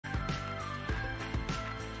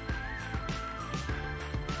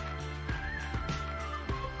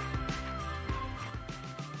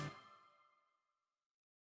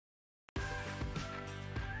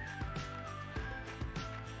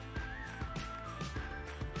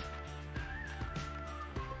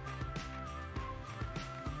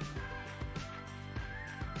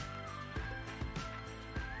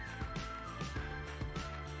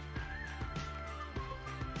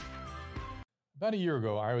About a year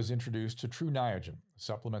ago, I was introduced to True Niagen, a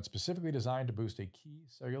supplement specifically designed to boost a key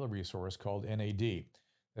cellular resource called NAD.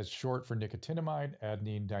 That's short for nicotinamide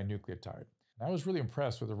adenine dinucleotide. And I was really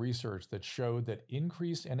impressed with the research that showed that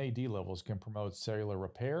increased NAD levels can promote cellular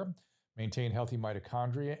repair, maintain healthy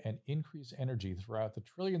mitochondria, and increase energy throughout the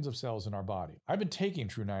trillions of cells in our body. I've been taking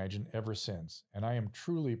True Niagen ever since, and I am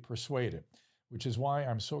truly persuaded, which is why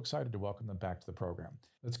I'm so excited to welcome them back to the program.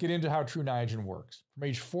 Let's get into how True Niagen works. From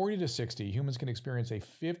age 40 to 60, humans can experience a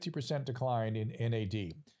 50% decline in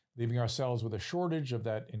NAD, leaving our cells with a shortage of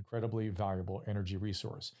that incredibly valuable energy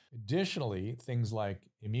resource. Additionally, things like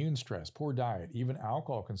immune stress, poor diet, even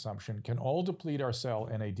alcohol consumption can all deplete our cell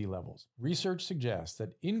NAD levels. Research suggests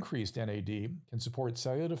that increased NAD can support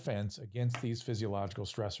cellular defense against these physiological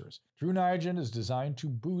stressors. True Niagen is designed to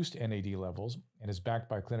boost NAD levels and is backed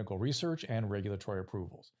by clinical research and regulatory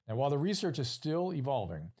approvals. Now, while the research is still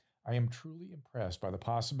evolving, I am truly impressed by the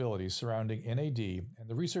possibilities surrounding NAD and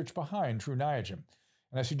the research behind True Niagen.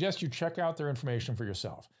 And I suggest you check out their information for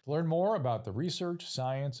yourself. To learn more about the research,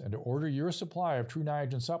 science, and to order your supply of True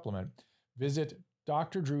Niagen supplement, visit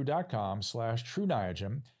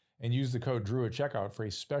drdrew.com/TrueNiagen and use the code DREW at checkout for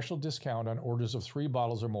a special discount on orders of 3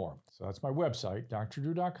 bottles or more. So that's my website,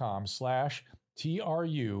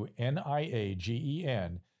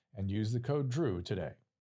 drdrew.com/TRUNIAGEN, and use the code DREW today.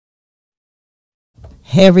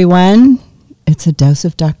 Hey everyone. It's a dose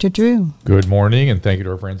of Dr. Drew. Good morning, and thank you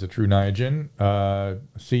to our friends at True Niagen.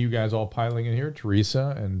 See you guys all piling in here.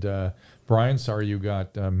 Teresa and Brian, sorry you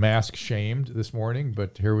got mask shamed this morning,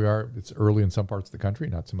 but here we are. It's early in some parts of the country,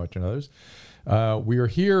 not so much in others. We are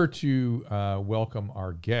here to welcome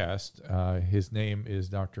our guest. His name is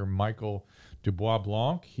Dr. Michael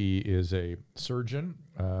deBoisblanc. He is a surgeon.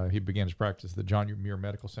 He began his practice at the John Muir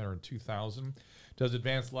Medical Center in 2000. Does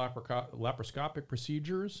advanced laparoscopic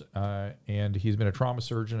procedures, and he's been a trauma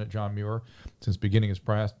surgeon at John Muir since beginning his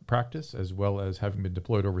practice, as well as having been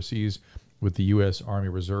deployed overseas with the U.S. Army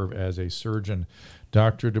Reserve as a surgeon.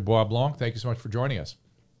 Dr. deBoisblanc, thank you so much for joining us.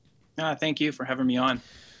 Thank you for having me on.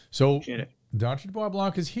 So, Appreciate it. Dr.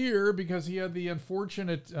 deBoisblanc is here because he had the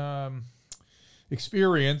unfortunate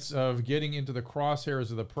experience of getting into the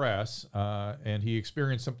crosshairs of the press, and he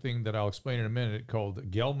experienced something that I'll explain in a minute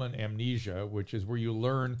called Gelman amnesia, which is where you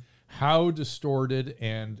learn how distorted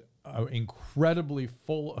and incredibly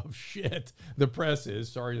full of shit the press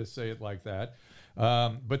is. Sorry to say it like that.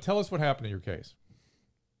 But tell us what happened in your case.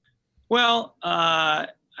 Well, I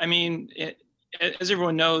mean, as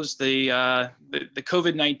everyone knows, the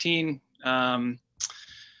COVID-19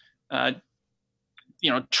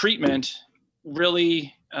 treatment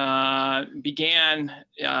really began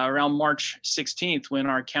around March 16th when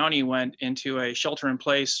our county went into a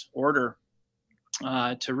shelter-in-place order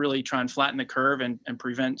to really try and flatten the curve and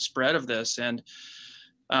prevent spread of this. And,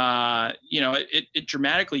 it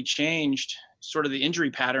dramatically changed sort of the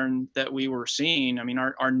injury pattern that we were seeing. I mean,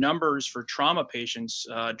 our numbers for trauma patients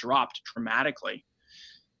dropped dramatically.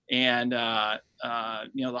 And, the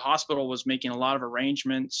hospital was making a lot of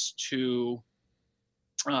arrangements to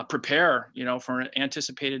prepare, for an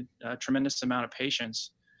anticipated tremendous amount of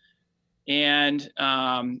patients. And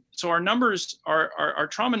so our numbers, our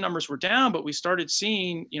trauma numbers were down, but we started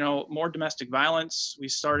seeing, more domestic violence. We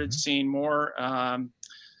started seeing more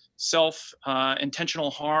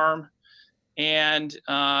intentional harm. And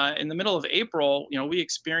in the middle of April, we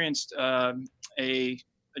experienced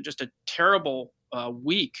just a terrible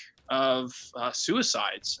week of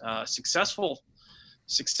suicides,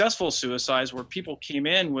 successful suicides where people came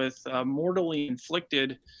in with mortally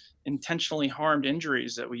inflicted, intentionally harmed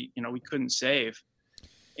injuries that we couldn't save.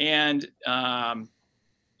 And,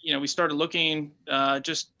 we started looking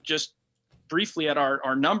just briefly at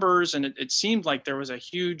our numbers, and it seemed like there was a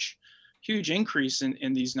huge increase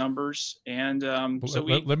in these numbers. And so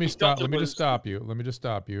let me just stop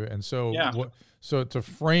you. And so, yeah. So to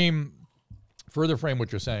further frame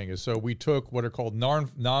what you're saying is, so we took what are called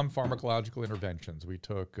non-pharmacological interventions. We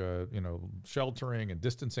took, sheltering and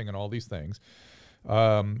distancing and all these things.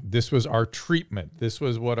 This was our treatment. This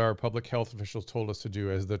was what our public health officials told us to do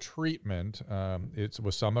as the treatment. It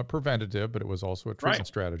was somewhat preventative, but it was also a treatment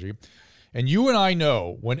strategy. And you and I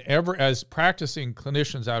know, whenever, as practicing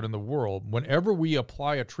clinicians out in the world, whenever we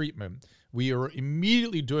apply a treatment, we are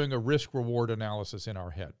immediately doing a risk-reward analysis in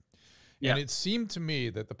our head. Yeah. And it seemed to me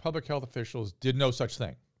that the public health officials did no such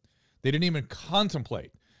thing. They didn't even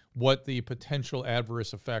contemplate what the potential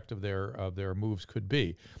adverse effect of their moves could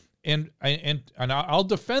be. And I'll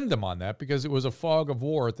defend them on that because it was a fog of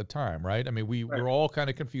war at the time, right? I mean, we were all kind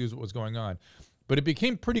of confused what was going on. But it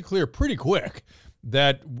became pretty clear pretty quick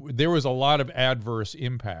that there was a lot of adverse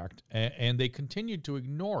impact, and they continued to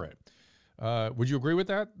ignore it. Would you agree with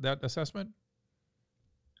that assessment?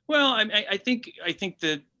 Well, I think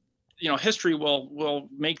that, history will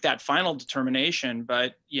make that final determination.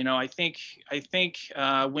 But, I think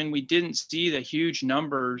when we didn't see the huge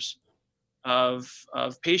numbers of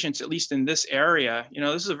patients, at least in this area,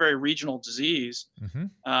 this is a very regional disease,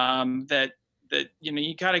 that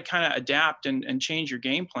you got to kind of adapt and change your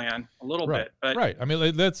game plan a little bit. But right. I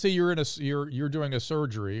mean, let's say you're doing a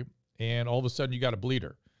surgery and all of a sudden you got a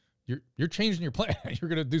bleeder. You're changing your plan. You're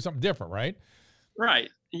going to do something different, right? Right.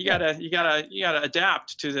 You gotta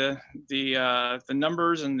adapt to the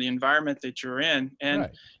numbers and the environment that you're in. And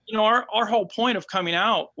our whole point of coming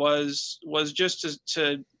out was just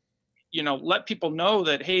to let people know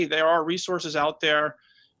that, hey, there are resources out there.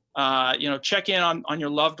 Check in on your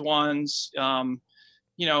loved ones.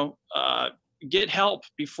 Get help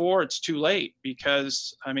before it's too late,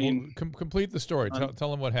 because complete the story.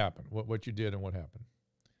 Tell them what happened, what you did and what happened.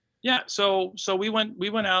 Yeah. So we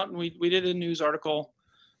went out and we did a news article,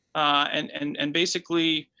 and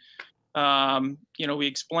basically, we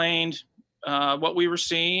explained what we were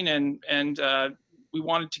seeing, and we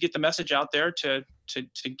wanted to get the message out there to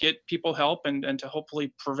get people help and to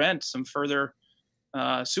hopefully prevent some further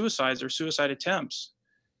suicides or suicide attempts.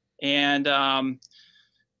 And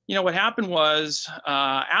what happened was,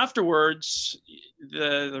 afterwards,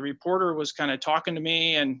 the reporter was kind of talking to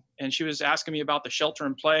me, and she was asking me about the shelter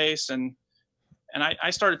in place, and I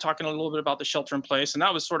started talking a little bit about the shelter in place, and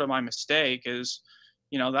that was sort of my mistake, is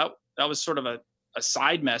that was sort of a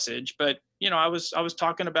side message. But I was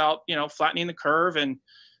talking about flattening the curve, and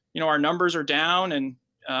our numbers are down, and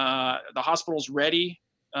the hospital's ready.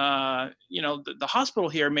 The hospital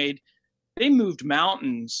here they moved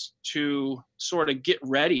mountains to sort of get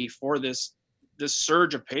ready for this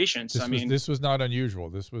surge of patients. This was not unusual.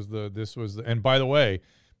 This was and by the way,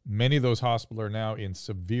 many of those hospitals are now in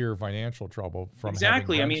severe financial trouble from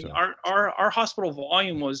exactly. Our hospital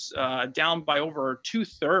volume was down by over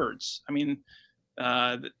 2/3.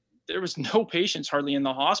 There was no patients hardly in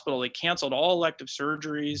the hospital. They canceled all elective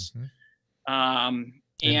surgeries.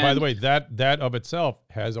 And by the way, that of itself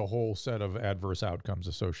has a whole set of adverse outcomes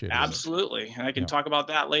associated with it. Absolutely. And I can talk about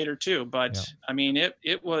that later too. But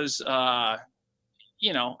it was,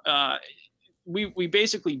 we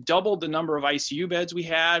basically doubled the number of ICU beds we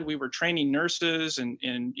had. We were training nurses and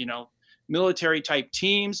military type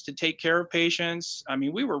teams to take care of patients.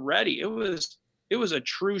 We were ready. It was a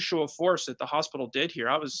true show of force that the hospital did here.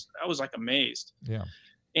 I was like amazed. Yeah.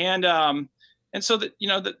 And so that,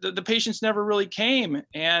 the patients never really came,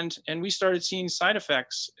 and we started seeing side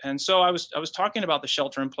effects. And so I was talking about the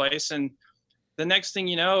shelter in place, and the next thing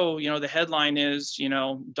the headline is,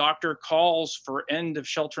 doctor calls for end of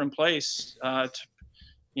shelter in place.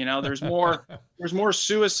 There's more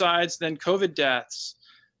suicides than COVID deaths.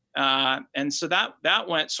 And so that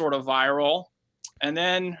went sort of viral. And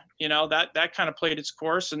then, that kind of played its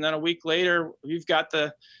course. And then a week later, we've got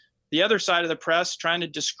the other side of the press trying to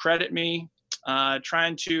discredit me,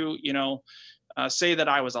 trying to, say that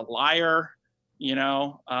I was a liar,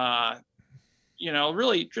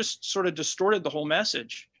 really just sort of distorted the whole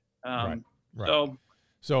message. Right.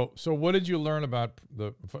 So what did you learn about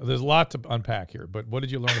there's a lot to unpack here, but what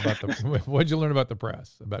did you learn about what did you learn about the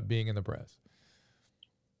press, about being in the press?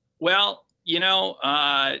 Well, you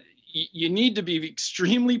need to be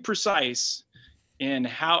extremely precise in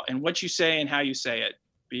what you say and how you say it.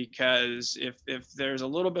 Because if there's a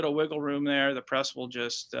little bit of wiggle room there, the press will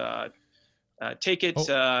just take it.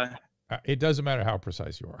 It doesn't matter how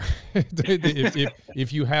precise you are.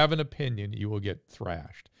 if you have an opinion, you will get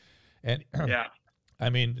thrashed. And yeah,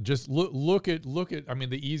 just look at.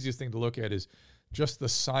 The easiest thing to look at is just the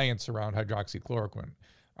science around hydroxychloroquine.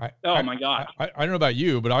 My God. I don't know about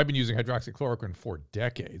you, but I've been using hydroxychloroquine for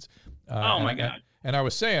decades. My God. And I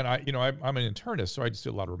was saying, I'm an internist, so I just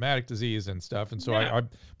do a lot of rheumatic disease and stuff. And so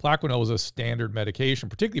Plaquenil was a standard medication,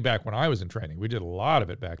 particularly back when I was in training. We did a lot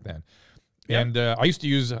of it back then. Yep. And I used to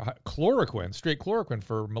use straight chloroquine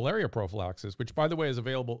for malaria prophylaxis, which, by the way, is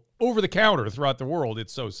available over the counter throughout the world.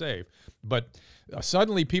 It's so safe. But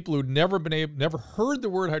suddenly people who'd never heard the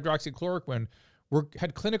word hydroxychloroquine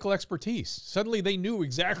had clinical expertise. Suddenly they knew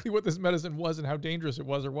exactly what this medicine was and how dangerous it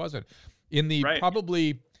was or wasn't. In the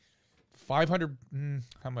probably 500,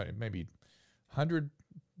 how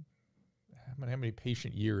many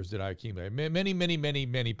patient years did I accumulate?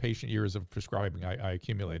 Many patient years of prescribing I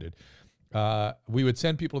accumulated. We would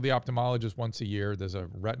send people to the ophthalmologist once a year. There's a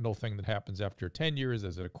retinal thing that happens after 10 years.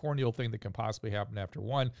 There's a corneal thing that can possibly happen after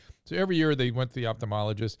 1. So every year they went to the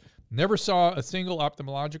ophthalmologist. Never saw a single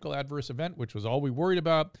ophthalmological adverse event, which was all we worried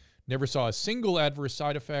about. Never saw a single adverse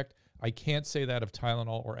side effect. I can't say that of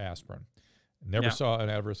Tylenol or aspirin. Never saw an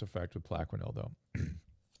adverse effect with Plaquenil, though.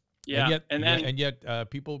 Yeah, and yet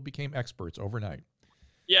people became experts overnight.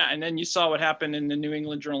 Yeah, and then you saw what happened in the New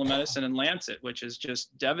England Journal of Medicine and Lancet, which is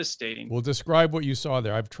just devastating. Well, describe what you saw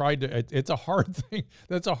there. I've tried to. It's a hard thing.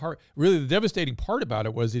 Really, the devastating part about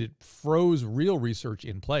it was it froze real research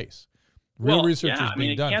in place. Real research was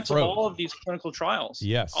being done. It canceled all of these clinical trials.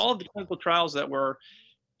 Yes. All of the clinical trials that were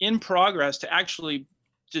in progress to actually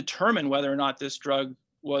determine whether or not this drug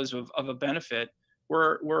was of a benefit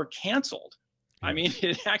were canceled. Yes. I mean,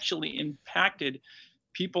 it actually impacted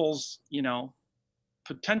people's,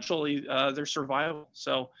 potentially their survival.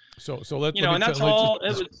 So let's and that's all.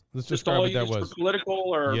 Let's describe what that was. Political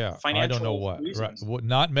or financial. I don't know what. Reasons. Right.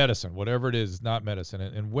 Not medicine. Whatever it is, not medicine.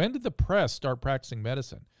 And when did the press start practicing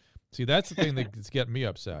medicine? See, that's the thing that's getting me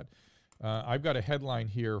upset. I've got a headline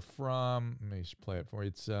here from. Let me play it for you.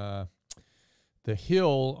 It's The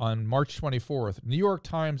Hill on March 24th. New York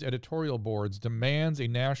Times editorial boards demands a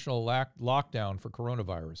national lockdown for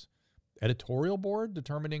coronavirus. Editorial board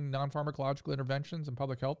determining non-pharmacological interventions in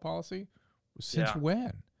public health policy? Since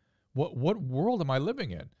when? What world am I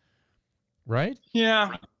living in? Right?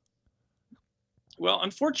 Yeah. Well,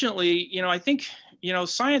 unfortunately, I think,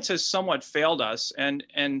 science has somewhat failed us, and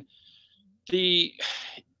there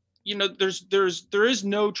is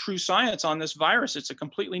no true science on this virus. It's a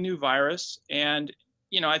completely new virus. And,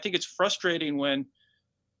 I think it's frustrating when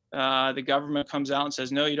the government comes out and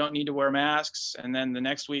says, no, you don't need to wear masks. And then the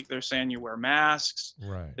next week they're saying you wear masks.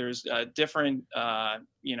 Right. There's different,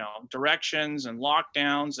 directions and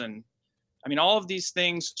lockdowns. And I mean, all of these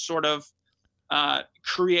things sort of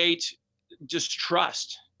create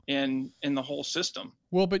distrust in the whole system.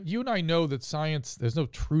 Well, but you and I know that science, there's no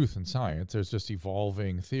truth in science. There's just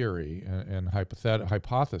evolving theory and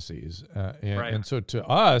hypotheses. And so to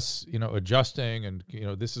us, adjusting and,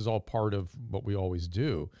 this is all part of what we always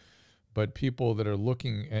do. But people that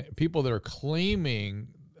are claiming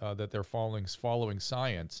that they're following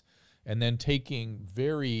science and then taking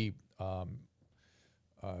very, how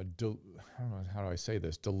do I say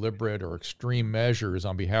this, deliberate or extreme measures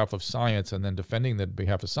on behalf of science and then defending the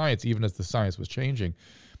behalf of science, even as the science was changing,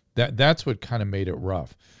 that's what kind of made it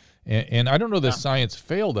rough. And I don't know that science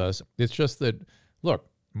failed us. It's just that, look,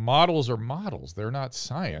 models are models. They're not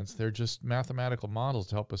science. They're just mathematical models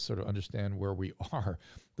to help us sort of understand where we are.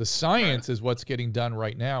 The science is what's getting done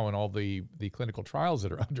right now in all the clinical trials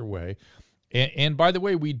that are underway. And by the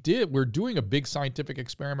way, we're doing a big scientific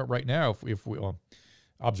experiment right now, if we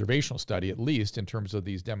observational study, at least in terms of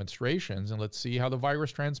these demonstrations, and let's see how the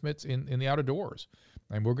virus transmits in the outdoors.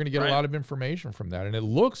 And we're going to get a lot of information from that. And it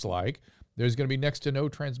looks like there's going to be next to no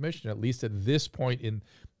transmission, at least at this point in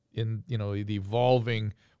the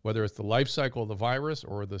evolving, whether it's the life cycle of the virus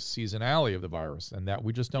or the seasonality of the virus, and that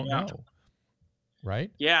we just don't know.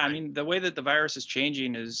 Right? Yeah, I mean, the way that the virus is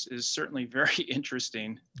changing is certainly very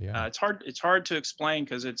interesting. Yeah. It's hard to explain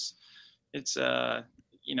because it's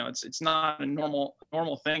not a normal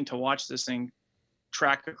thing to watch this thing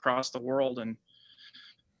track across the world. And,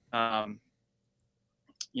 I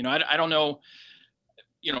don't know,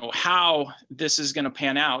 how this is going to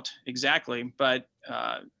pan out exactly, but,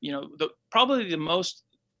 probably the most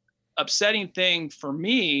upsetting thing for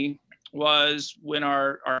me was when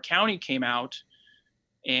our county came out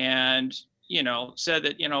and, said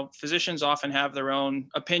that, physicians often have their own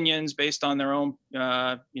opinions based on their own,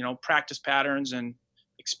 practice patterns and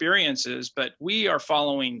experiences, but we are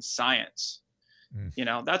following science.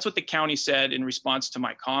 That's what the county said in response to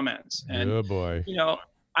my comments. And, oh boy.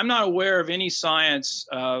 I'm not aware of any science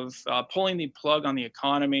of pulling the plug on the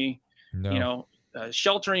economy,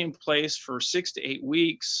 sheltering in place for 6 to 8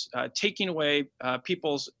 weeks, taking away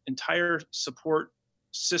people's entire support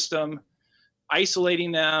system,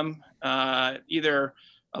 isolating them, either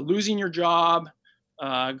losing your job,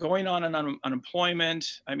 going on an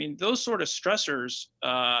unemployment. I mean, those sort of stressors,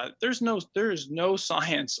 there is no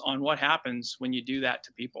science on what happens when you do that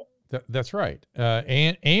to people. That's right.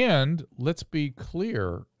 And let's be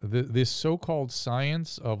clear, this so-called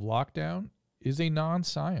science of lockdown is a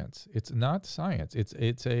non-science. It's not science.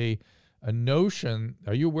 It's a notion.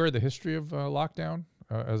 Are you aware of the history of lockdown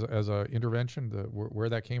as a intervention, where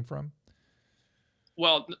that came from?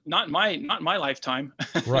 Well, not my lifetime.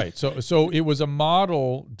 Right. So it was a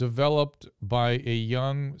model developed by a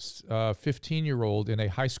young 15-year-old in a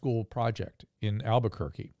high school project in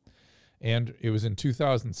Albuquerque. And it was in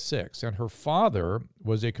 2006. And her father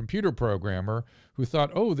was a computer programmer who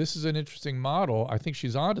thought, oh, this is an interesting model. I think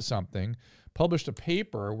she's onto something. Published a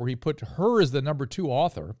paper where he put her as the #2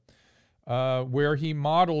 author, where he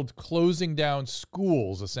modeled closing down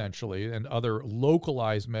schools, essentially, and other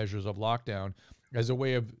localized measures of lockdown as a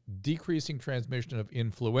way of decreasing transmission of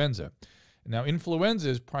influenza. Now, influenza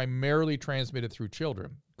is primarily transmitted through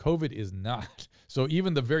children. COVID is not. So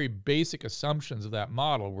even the very basic assumptions of that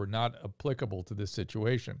model were not applicable to this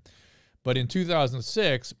situation. But in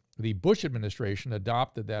 2006, the Bush administration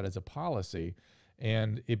adopted that as a policy,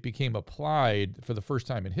 and it became applied for the first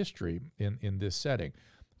time in history in this setting.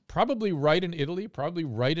 Probably right in Italy, probably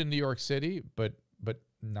right in New York City, but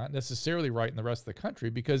not necessarily right in the rest of the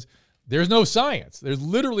country, because there's no science. There's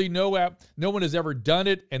literally no one has ever done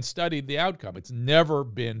it and studied the outcome. It's never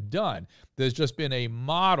been done. There's just been a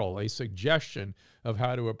model, a suggestion of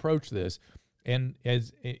how to approach this. And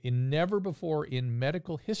as in never before in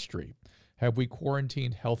medical history have we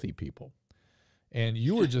quarantined healthy people. And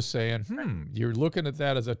you were just saying, you're looking at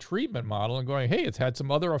that as a treatment model and going, hey, it's had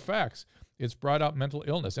some other effects. It's brought out mental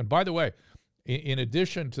illness. And by the way, in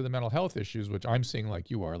addition to the mental health issues, which I'm seeing like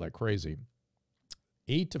you are, like crazy,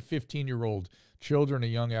 8 to 15-year-old children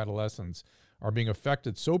and young adolescents are being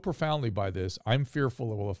affected so profoundly by this, I'm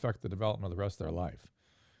fearful it will affect the development of the rest of their life.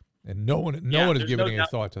 And no one is giving any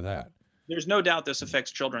thought to that. There's no doubt this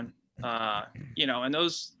affects children, and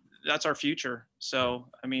that's our future. So,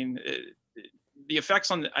 I mean, the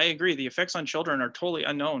effects on, I agree, the effects on children are totally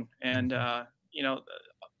unknown. And,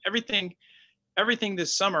 everything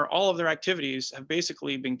this summer, all of their activities have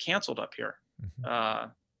basically been canceled up here.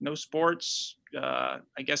 No sports. I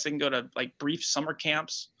guess they can go to like brief summer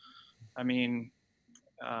camps. I mean,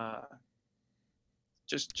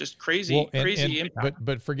 just crazy, crazy impact.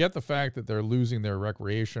 But forget the fact that they're losing their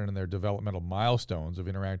recreation and their developmental milestones of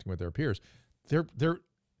interacting with their peers. They're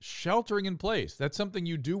sheltering in place. That's something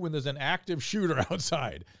you do when there's an active shooter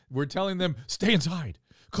outside. We're telling them, stay inside,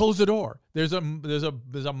 close the door. There's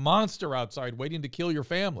a monster outside waiting to kill your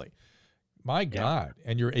family. My God.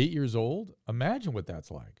 And you're 8 years old. Imagine what that's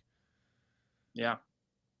like. Yeah.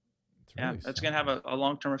 Really that's going to have a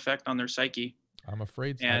long-term effect on their psyche. I'm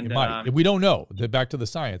afraid so. It might. We don't know. Back to the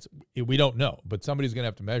science. We don't know, but somebody's going to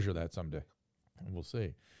have to measure that someday. And we'll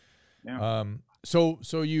see. Yeah. So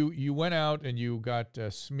you went out and you got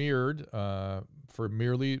smeared for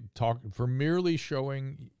merely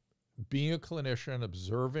showing, being a clinician,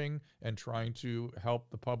 observing, and trying to help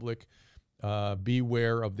the public be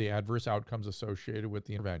aware of the adverse outcomes associated with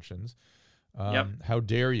the interventions. How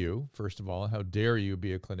dare you, first of all, how dare you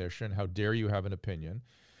be a clinician? How dare you have an opinion?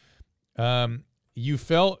 You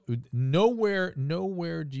felt nowhere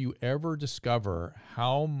do you ever discover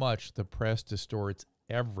how much the press distorts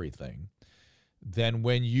everything than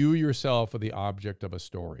when you yourself are the object of a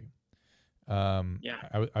story.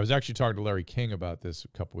 I was actually talking to Larry King about this a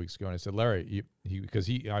couple weeks ago, and I said, Larry,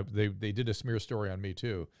 they did a smear story on me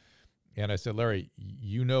too. And I said, Larry,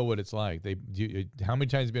 you know what it's like. How many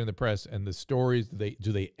times have you been in the press, and the stories,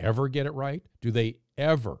 do they ever get it right? Do they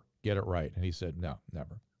ever get it right? And he said, no,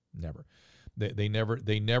 never.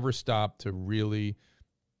 They never stop to really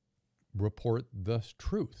report the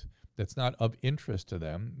truth. That's not of interest to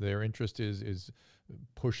them. Their interest is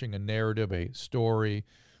pushing a narrative, a story,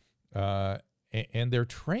 and they're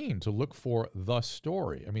trained to look for the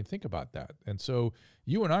story. I mean, think about that. And so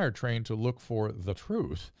you and I are trained to look for the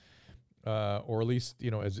truth. Or at least,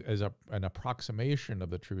 as an approximation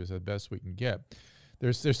of the truth as best we can get.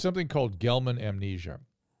 There's something called Gell-Mann amnesia.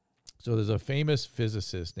 So there's a famous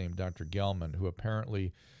physicist named Dr. Gell-Mann who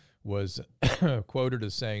apparently was quoted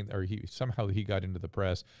as saying, or he got into the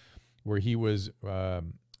press where he was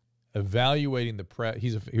evaluating the press.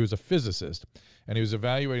 He was a physicist, and he was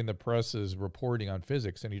evaluating the press's reporting on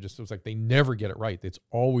physics, and he just was like, they never get it right. It's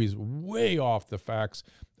always way off the facts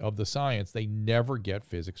of the science. They never get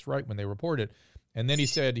physics right when they report it. And then he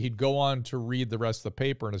said he'd go on to read the rest of the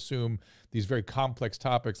paper and assume these very complex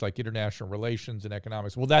topics like international relations and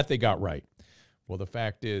economics, well, that they got right. Well, the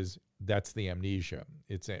fact is, that's the amnesia.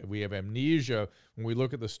 We have amnesia when we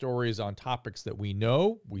look at the stories on topics that we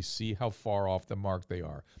know. We see how far off the mark they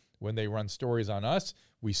are. When they run stories on us,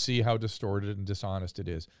 we see how distorted and dishonest it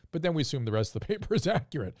is. But then we assume the rest of the paper is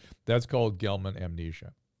accurate. That's called Gell-Mann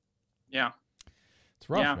amnesia. Yeah. It's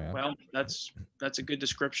rough, man. Well, that's a good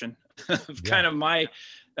description of kind of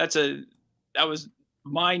that was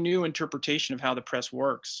my new interpretation of how the press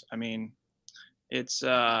works. I mean, it's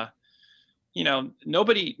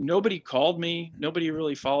nobody called me. Nobody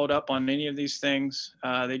really followed up on any of these things.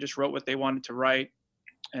 They just wrote what they wanted to write.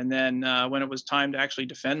 And then when it was time to actually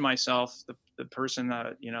defend myself, the person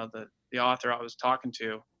the author I was talking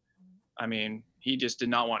to, I mean, he just did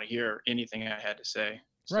not want to hear anything I had to say.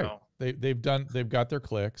 Right. So, they've got their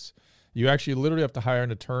clicks. You actually literally have to hire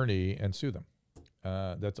an attorney and sue them.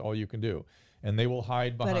 That's all you can do. And they will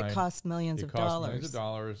hide behind. But it costs millions of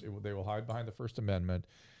dollars. They will hide behind the First Amendment.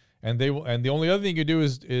 And they will, and the only other thing you do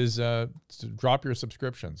is to drop your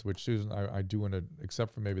subscriptions, which Susan, I do want to,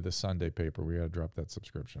 except for maybe the Sunday paper, we got to drop that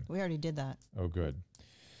subscription. We already did that. Oh, good.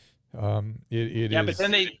 Yeah,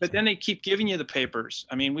 is, but then they keep giving you the papers.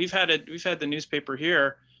 I mean, we've had the newspaper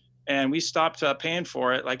here, and we stopped paying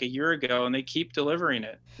for it like a year ago, and they keep delivering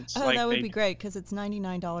it. It's like that would be great because it's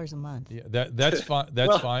 $99 a month. Yeah, that's fine.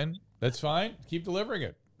 That's fine. That's fine. Keep delivering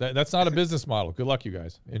it. That's not a business model. Good luck, you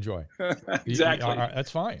guys. Enjoy. Exactly. That's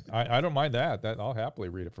fine. I don't mind that. I'll happily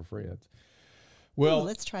read it for free. Well, ooh,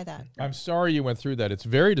 let's try that. I'm sorry you went through that. It's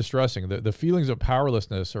very distressing. The feelings of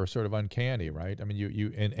powerlessness are sort of uncanny, right? I mean,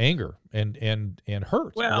 you and anger and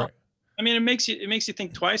hurt. Well, right? I mean, it makes you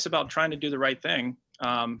think twice about trying to do the right thing.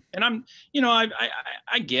 And I'm,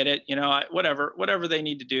 I get it. Whatever they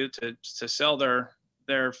need to do to sell their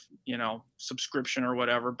subscription or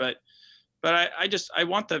whatever, but I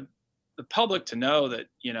want the public to know that,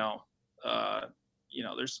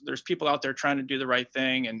 there's people out there trying to do the right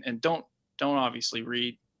thing and don't obviously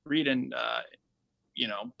read and,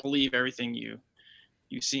 believe everything you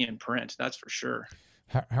see in print. That's for sure.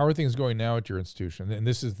 How are things going now at your institution? And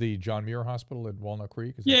this is the John Muir Hospital at Walnut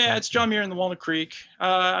Creek? Yeah, it's John Muir in the Walnut Creek.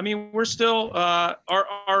 I mean, we're still,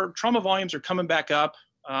 our trauma volumes are coming back up.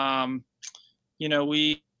 Uh-oh,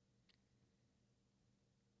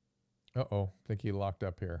 I think he locked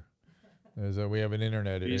up here. We have an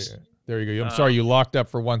internet. There you go. I'm sorry, you locked up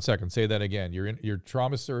for 1 second. Say that again. Your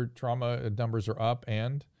trauma numbers are up,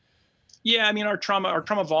 and? Yeah, I mean, our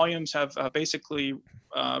trauma volumes have basically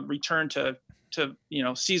returned to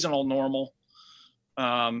seasonal normal.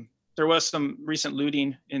 There was some recent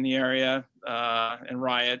looting in the area and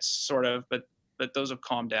riots, sort of, but those have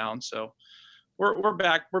calmed down. So we're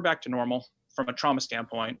back to normal from a trauma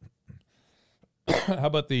standpoint. How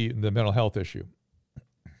about the mental health issue?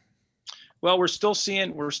 Well, we're still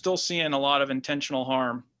seeing a lot of intentional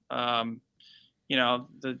harm. The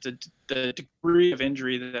degree of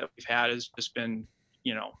injury that we've had has just been,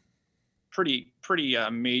 pretty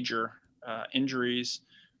major injuries.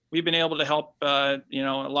 We've been able to help. A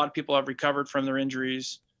lot of people have recovered from their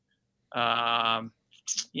injuries. They're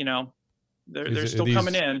still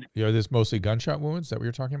coming in. Are this mostly gunshot wounds that we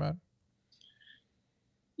were talking about?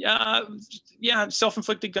 Yeah,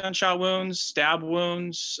 self-inflicted gunshot wounds, stab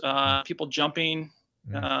wounds, people jumping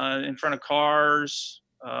in front of cars,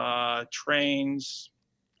 trains.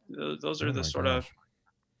 Those are the sort of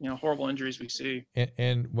horrible injuries we see.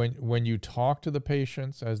 And when you talk to the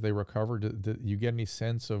patients as they recover, do you get any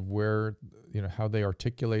sense of where, how they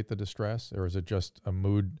articulate the distress, or is it just a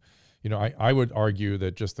mood? I would argue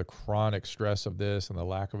that just the chronic stress of this and the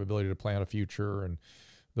lack of ability to plan a future and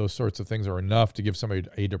those sorts of things are enough to give somebody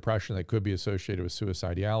a depression that could be associated with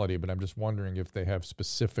suicidality. But I'm just wondering if they have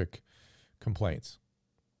specific complaints.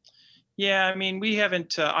 Yeah, I mean, we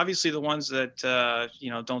haven't. Obviously, the ones that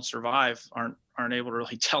don't survive aren't able to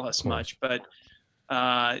really tell us much. But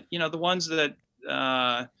the ones that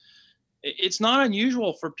it's not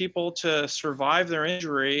unusual for people to survive their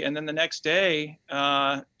injury and then the next day,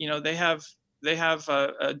 they have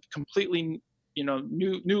a completely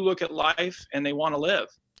new look at life and they want to live.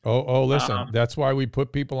 Oh, listen, that's why we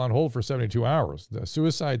put people on hold for 72 hours. The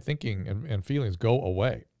suicide thinking and feelings go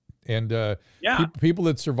away. And people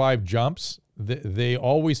that survive jumps, they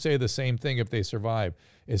always say the same thing if they survive.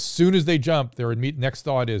 As soon as they jump, their next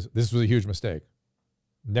thought is, this was a huge mistake.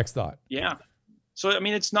 Next thought. Yeah. So, I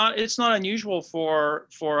mean, it's not unusual for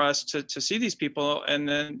us to see these people. And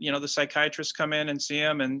then, the psychiatrists come in and see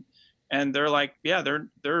them and they're like, yeah,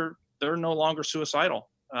 they're no longer suicidal.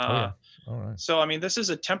 All right. So, I mean, this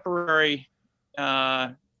is a temporary,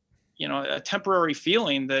 a temporary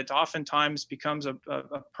feeling that oftentimes becomes a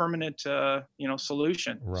permanent,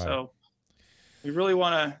 solution. Right. So we really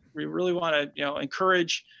want to,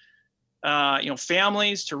 encourage,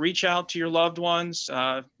 families to reach out to your loved ones,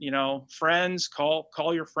 friends,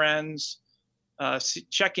 call your friends,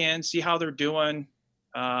 check in, see how they're doing,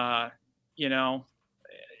 and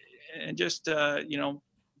just,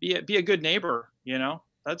 be a good neighbor,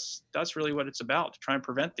 that's really what it's about, to try and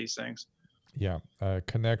prevent these things. Yeah.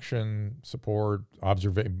 Connection, support,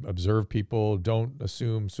 observe people. Don't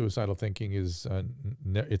assume suicidal thinking is,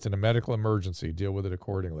 it's in a medical emergency. Deal with it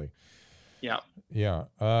accordingly. Yeah. Yeah.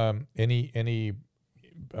 Any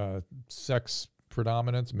sex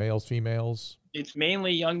predominance, males, females? It's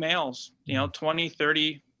mainly young males, 20,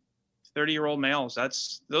 30-year-old males.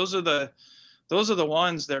 Those are the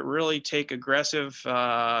ones that really take aggressive,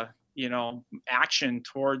 action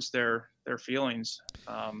towards their feelings.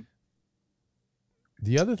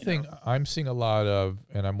 The other thing I'm seeing a lot of,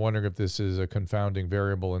 and I'm wondering if this is a confounding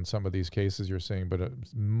variable in some of these cases you're seeing, but a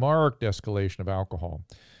marked escalation of alcohol.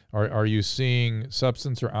 Are you seeing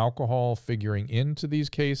substance or alcohol figuring into these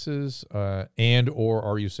cases, and or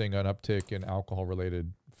are you seeing an uptick in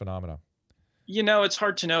alcohol-related phenomena? It's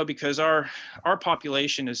hard to know because our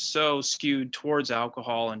population is so skewed towards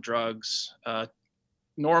alcohol and drugs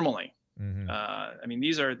normally. Mm-hmm. I mean,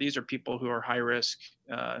 these are people who are high risk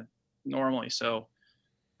normally. So,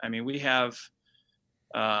 I mean, we have,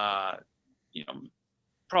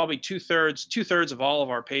 probably two thirds of all of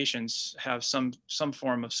our patients have some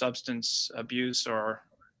form of substance abuse or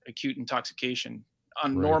acute intoxication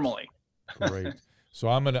normally. Great. So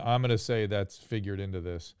I'm gonna say that's figured into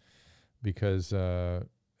this, because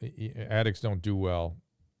addicts don't do well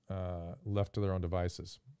left to their own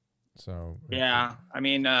devices. So yeah, I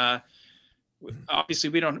mean, obviously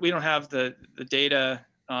we don't have the data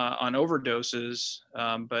on overdoses,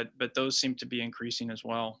 but those seem to be increasing as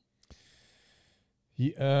well.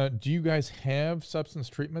 Do you guys have substance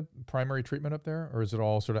treatment, primary treatment up there, or is it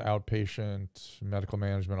all sort of outpatient, medical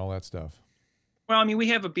management, all that stuff? Well, I mean, we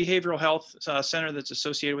have a behavioral health center that's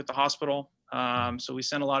associated with the hospital. So we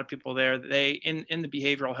send a lot of people there. They in the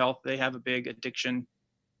behavioral health, they have a big addiction,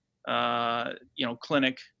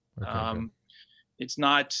 clinic. Okay, it's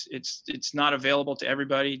not available to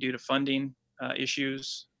everybody due to funding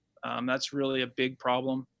issues. That's really a big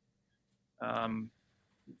problem.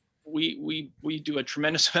 We do a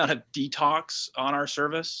tremendous amount of detox on our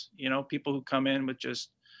service. People who come in with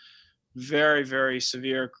just very, very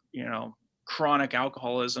severe, chronic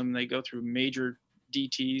alcoholism, they go through major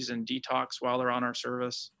DTs and detox while they're on our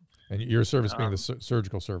service. And your service being the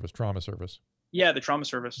surgical service, trauma service. Yeah, the trauma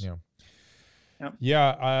service. Yeah. Yep.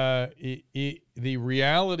 Yeah. The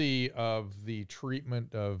reality of the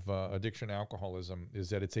treatment of addiction alcoholism is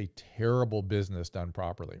that it's a terrible business done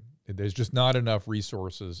properly. There's just not enough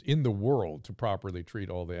resources in the world to properly treat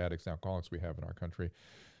all the addicts and alcoholics we have in our country.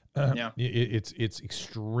 Yeah. It's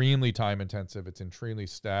extremely time intensive. It's extremely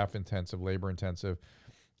staff intensive, labor intensive.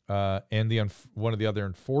 And one of the other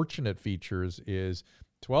unfortunate features is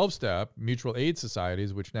 12-step mutual aid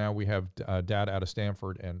societies, which now we have data out of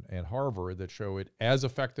Stanford and Harvard that show it as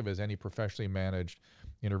effective as any professionally managed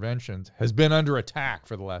interventions, has been under attack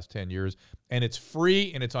for the last 10 years. And it's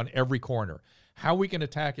free and it's on every corner. How we can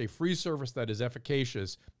attack a free service that is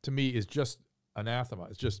efficacious, to me, is just anathema.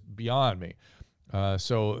 It's just beyond me. I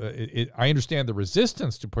understand the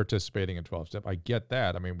resistance to participating in 12-step. I get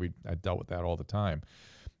that. I mean, I dealt with that all the time.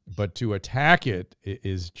 But to attack it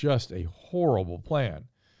is just a horrible plan.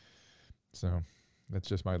 So that's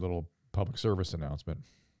just my little public service announcement.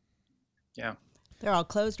 Yeah. They're all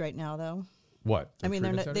closed right now, though. What? I mean,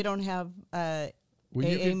 they don't have AA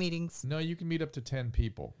meetings. No, you can meet up to 10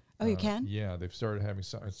 people. Oh, you can? Yeah, they've started having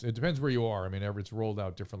some. It depends where you are. I mean, it's rolled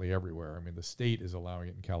out differently everywhere. I mean, the state is allowing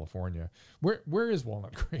it in California. Where is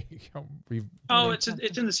Walnut Creek? It's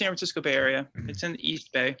in the San Francisco Bay Area. It's in the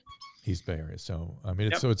East Bay. East Bay Area. So I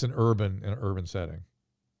mean, it's an urban setting.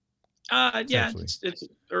 Yeah, it's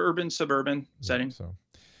urban suburban setting. So,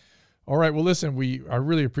 all right. Well, listen, I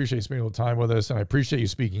really appreciate you spending a little time with us, and I appreciate you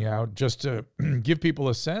speaking out just to give people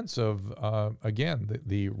a sense of again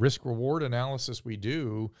the risk reward analysis we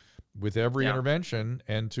do with every intervention,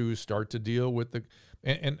 and to start to deal with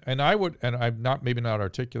I've maybe not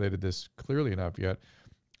articulated this clearly enough yet.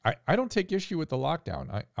 I don't take issue with the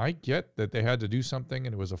lockdown. I get that they had to do something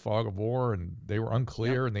and it was a fog of war and they were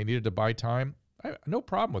unclear and they needed to buy time. No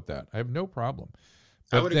problem with that. I have no problem.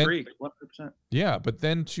 But I would agree 100%. Yeah, but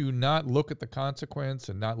then to not look at the consequence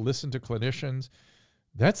and not listen to clinicians,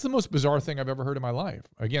 that's the most bizarre thing I've ever heard in my life.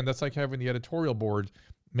 Again, that's like having the editorial board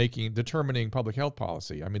determining public health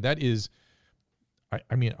policy. I mean, that is,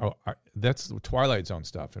 that's the Twilight Zone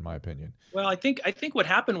stuff, in my opinion. Well, I think what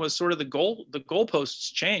happened was sort of the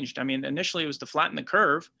goalposts changed. I mean, initially it was to flatten the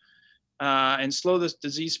curve and slow this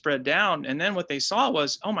disease spread down. And then what they saw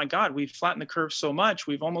was, oh my God, we've flattened the curve so much.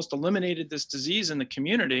 We've almost eliminated this disease in the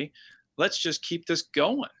community. Let's just keep this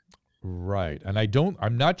going. Right. And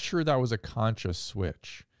I'm not sure that was a conscious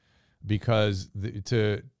switch, because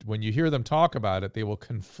when you hear them talk about it, they will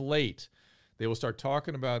conflate. They will start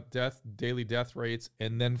talking about daily death rates,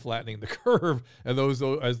 and then flattening the curve, and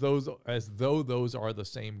as though those are the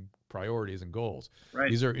same priorities and goals.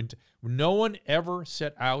 Right. No one ever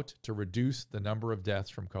set out to reduce the number of deaths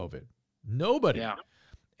from COVID. Nobody. Yeah.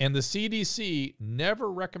 And the CDC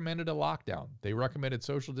never recommended a lockdown. They recommended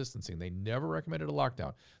social distancing. They never recommended a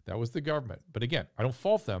lockdown. That was the government. But again, I don't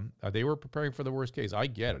fault them. They were preparing for the worst case. I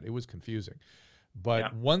get it. It was confusing.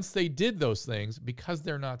 But once they did those things, because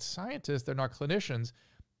they're not scientists, they're not clinicians,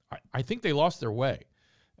 I think they lost their way.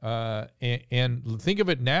 And think of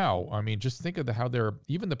it now. I mean, just think of how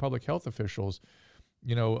even the public health officials,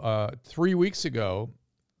 3 weeks ago,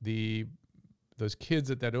 those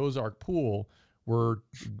kids at that Ozark pool were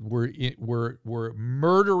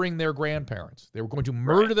murdering their grandparents. They were going to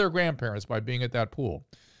murder their grandparents by being at that pool.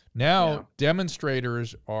 Now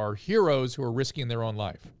demonstrators are heroes who are risking their own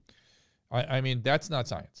life. I mean, that's not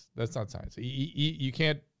science. That's not science. You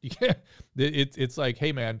can't. It's like,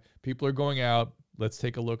 hey man, people are going out. Let's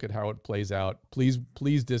take a look at how it plays out. Please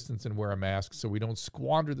distance and wear a mask so we don't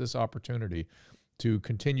squander this opportunity to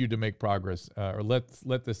continue to make progress, or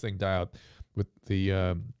let this thing die out with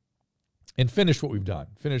the and finish what we've done.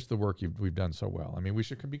 Finish the work we've done so well. I mean, we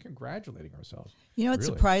should be congratulating ourselves. You know what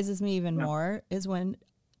really surprises me even more is when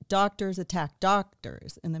doctors attack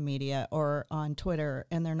doctors in the media or on Twitter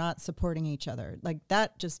and they're not supporting each other. Like,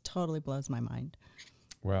 that just totally blows my mind.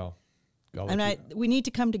 Well, we need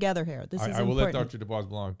to come together here. This is important. I will let Dr.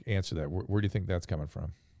 deBoisblanc answer that. Where do you think that's coming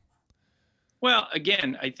from? Well,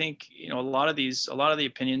 again, I think, a lot of the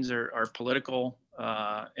opinions are political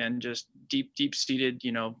and just deep-seated,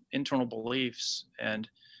 internal beliefs. And,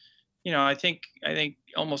 I think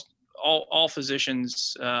almost all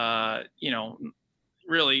physicians,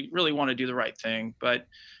 really want to do the right thing. But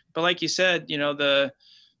like you said, the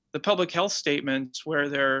public health statements where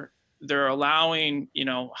they're allowing,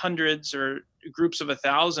 hundreds or groups of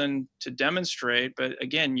 1,000 to demonstrate, but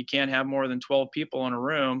again, you can't have more than 12 people in a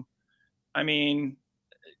room. I mean,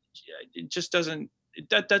 it just doesn't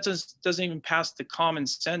even pass the common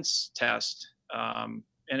sense test. And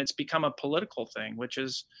it's become a political thing, which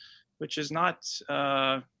is not,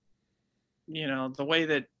 the way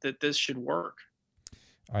that this should work.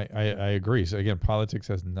 I agree. So again, politics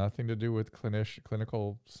has nothing to do with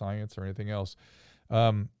clinical science or anything else.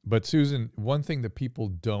 But Susan, one thing that people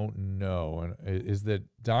don't know is that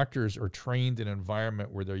doctors are trained in an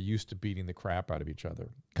environment where they're used to beating the crap out of each other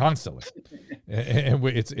constantly. and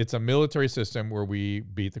it's a military system where we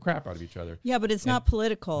beat the crap out of each other. Yeah, but it's not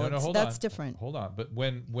political. That's different. Hold on. But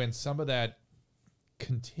when some of that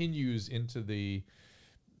continues into the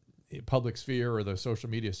public sphere or the social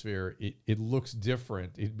media sphere, it looks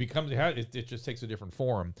different. It just takes a different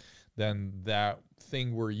form than that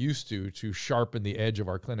thing we're used to sharpen the edge of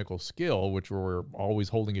our clinical skill, which we're always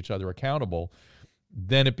holding each other accountable.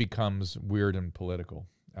 Then it becomes weird and political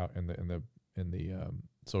out in the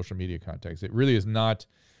social media context. It really is not.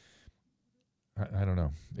 I don't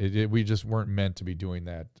know. We just weren't meant to be doing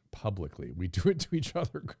that publicly. We do it to each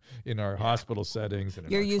other in our hospital settings. And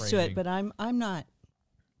you're used to it, but I'm not.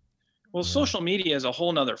 Well, social media is a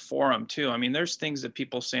whole nother forum too. I mean, there's things that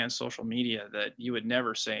people say on social media that you would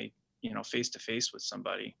never say, face to face with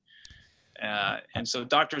somebody. And so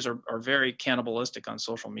doctors are very cannibalistic on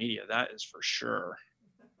social media. That is for sure.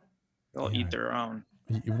 They'll eat their own.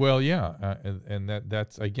 Well, yeah. And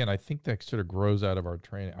that's, again, I think that sort of grows out of our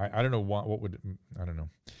training. I don't know I don't know.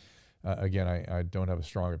 Again, I don't have a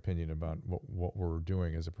strong opinion about what we're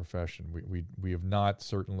doing as a profession. We have not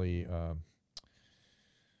certainly,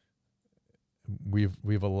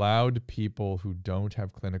 we've allowed people who don't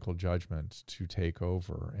have clinical judgment to take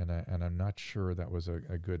over, and I'm not sure that was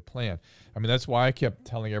a good plan. I mean, that's why I kept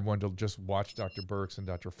telling everyone to just watch Dr. Birx and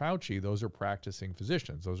Dr. Fauci. Those are practicing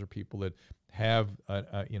physicians. Those are people that have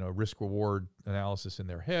a risk-reward analysis in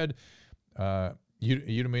their head.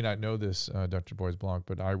 You may not know this, Dr. deBoisblanc,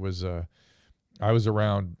 but I was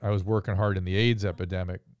working hard in the AIDS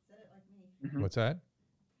epidemic. Mm-hmm. What's that?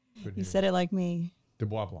 You said it like me.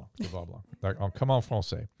 deBoisblanc. Come en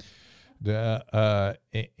français.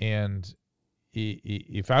 And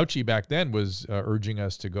Fauci back then was urging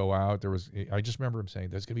us to go out. I just remember him saying,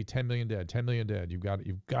 "There's going to be 10 million dead. 10 million dead.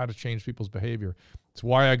 You've got to change people's behavior." It's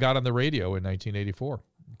why I got on the radio in 1984,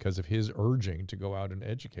 because of his urging to go out and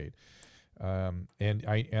educate. And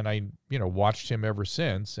I watched him ever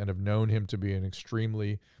since, and have known him to be an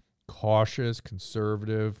extremely cautious,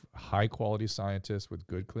 conservative, high quality scientist with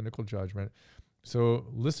good clinical judgment. So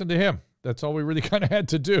listen to him. That's all we really kind of had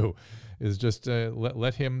to do, is just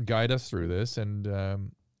let him guide us through this. And now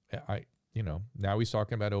he's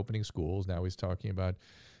talking about opening schools. Now he's talking about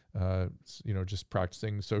just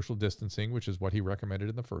practicing social distancing, which is what he recommended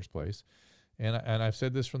in the first place. And I've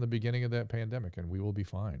said this from the beginning of that pandemic, and we will be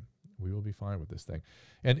fine. We will be fine with this thing.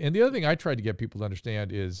 And the other thing I tried to get people to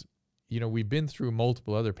understand is, we've been through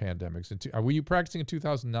multiple other pandemics. Were you practicing in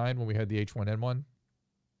 2009 when we had the H1N1?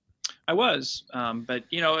 I was, but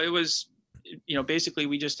it was, basically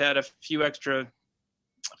we just had a few extra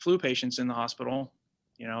flu patients in the hospital.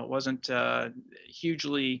 It wasn't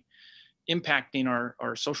hugely impacting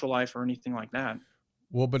our social life or anything like that.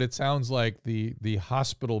 Well, but it sounds like the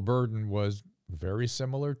hospital burden was very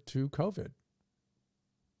similar to COVID.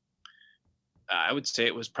 I would say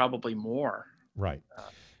it was probably more. Right.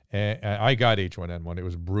 And I got H1N1. It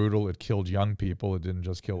was brutal. It killed young people. It didn't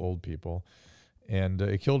just kill old people. And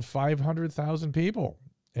it killed 500,000 people.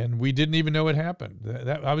 And we didn't even know it happened.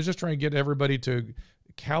 I was just trying to get everybody to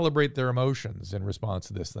calibrate their emotions in response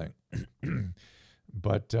to this thing.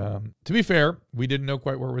 But to be fair, we didn't know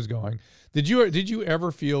quite where it was going. Did you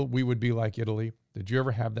ever feel we would be like Italy? Did you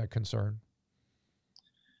ever have that concern?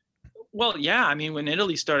 Well, yeah. I mean, when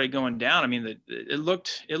Italy started going down, I mean, it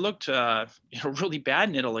looked really bad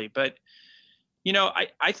in Italy. But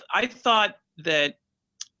I thought that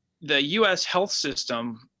the U.S. health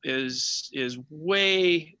system is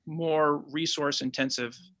way more resource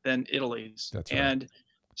intensive than Italy's. That's right. And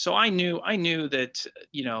so I knew that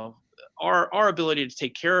our ability to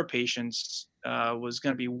take care of patients was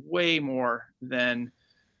going to be way more than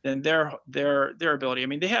their ability. I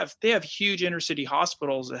mean, they have huge inner city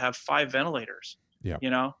hospitals that have 5 ventilators. Yeah.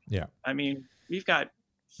 Yeah. I mean, we've got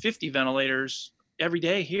 50 ventilators every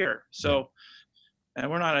day here. So, and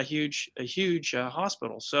we're not a huge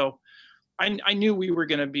hospital. So, I knew we were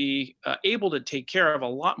going to be able to take care of a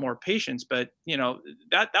lot more patients, but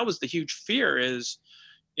that was the huge fear is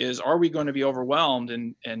are we going to be overwhelmed?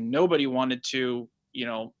 And nobody wanted to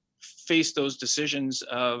face those decisions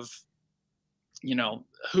of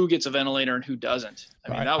who gets a ventilator and who doesn't. I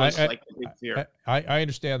mean, that was like a big fear. I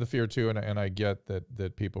understand the fear too, and I get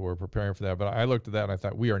that people were preparing for that. But I looked at that and I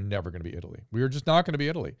thought, we are never going to be Italy. We are just not going to be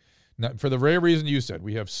Italy. Not, for the very reason you said,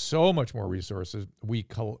 we have so much more resources. We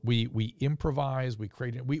improvise. We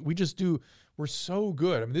create. We just do. We're so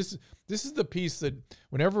good. I mean, this is the piece that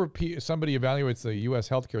whenever somebody evaluates the U.S.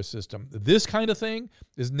 healthcare system, this kind of thing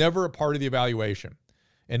is never a part of the evaluation,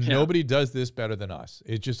 and nobody does this better than us.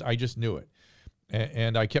 I just knew it.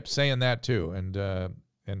 And I kept saying that too. And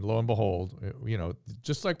lo and behold,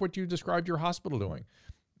 just like what you described your hospital doing,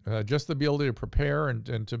 just the ability to prepare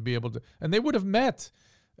and to be able to, and they would have met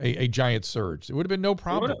a giant surge. It would have been no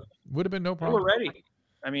problem. Would have been no problem. We were ready.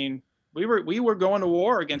 I mean, we were going to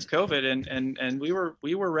war against COVID, and we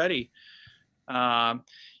were ready. The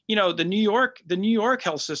New York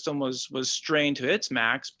health system was strained to its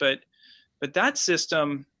max, but that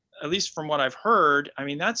system, at least from what I've heard, I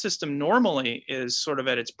mean, that system normally is sort of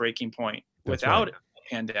at its breaking point without a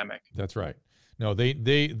pandemic. That's right. No,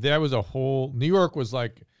 that was a whole, New York was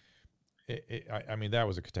like, I mean, that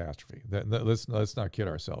was a catastrophe. Let's not kid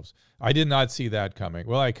ourselves. I did not see that coming.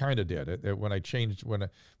 Well, I kind of did. When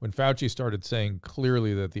Fauci started saying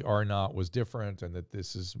clearly that the R0 was different and that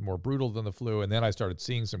this is more brutal than the flu, and then I started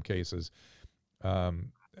seeing some cases,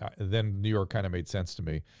 then New York kind of made sense to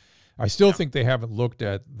me. I still think they haven't looked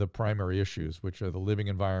at the primary issues, which are the living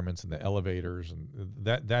environments and the elevators, and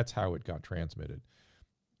that's how it got transmitted.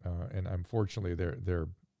 And unfortunately, they're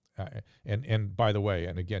and by the way,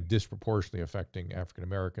 and again, disproportionately affecting African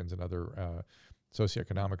Americans and other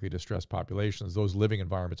socioeconomically distressed populations. Those living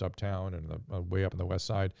environments uptown and way up on the west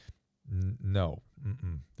side, no,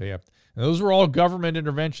 they have. And those were all government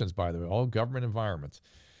interventions, by the way, all government environments.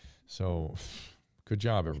 So, good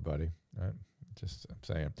job, everybody. Just I'm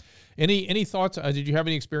saying. Any thoughts? Did you have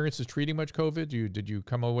any experiences treating much COVID? Did you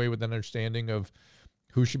come away with an understanding of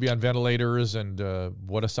who should be on ventilators and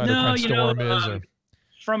what a cytokine storm is? Or?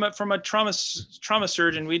 From a trauma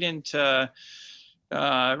surgeon, we didn't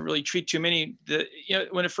really treat too many.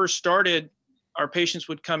 When it first started, our patients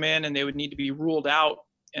would come in and they would need to be ruled out,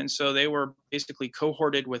 and so they were basically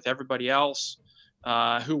cohorted with everybody else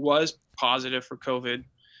who was positive for COVID.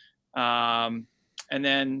 And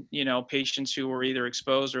then, patients who were either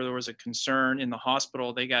exposed or there was a concern in the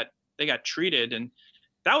hospital, they got treated. And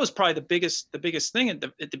that was probably the biggest thing at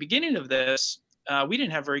the beginning of this. We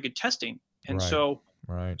didn't have very good testing. And so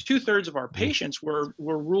 2/3 of our patients were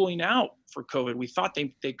ruling out for COVID. We thought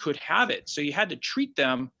they could have it. So you had to treat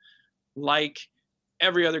them like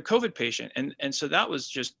every other COVID patient. And so that was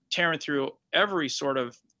just tearing through every sort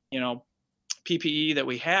of, PPE that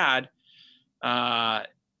we had.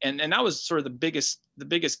 And that was sort of the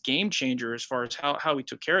biggest game changer as far as how we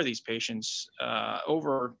took care of these patients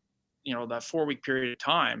over, that 4-week period of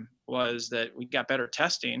time, was that we got better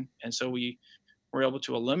testing. And so we were able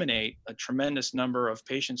to eliminate a tremendous number of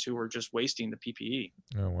patients who were just wasting the PPE.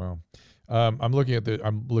 Oh, wow. I'm looking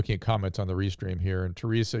at comments on the restream here. And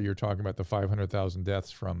Teresa, you're talking about the 500,000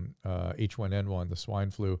 deaths from H1N1, the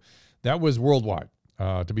swine flu. That was worldwide.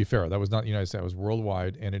 To be fair, that was not the United States, it was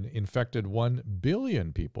worldwide, and it infected 1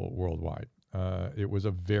 billion people worldwide. It was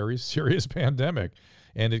a very serious pandemic,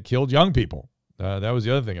 and it killed young people. That was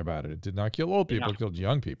the other thing about it. It did not kill old people, it killed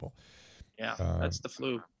young people. Yeah, that's the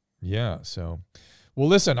flu. Yeah, so, well,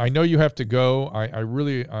 listen, I know you have to go. I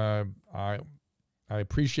really, I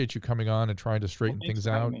appreciate you coming on and trying to straighten things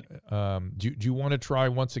out. Do you want to try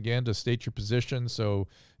once again to state your position? So,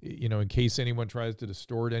 in case anyone tries to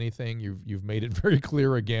distort anything, you've made it very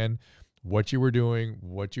clear again what you were doing,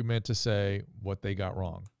 what you meant to say, what they got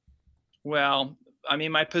wrong. Well, I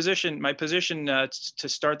mean, my position to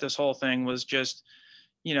start this whole thing was just,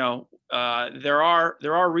 there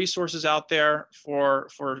are resources out there for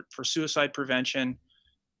suicide prevention.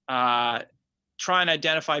 Try and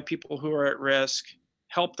identify people who are at risk,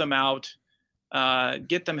 help them out,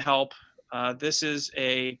 get them help. This is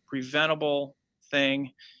a preventable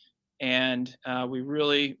thing, and we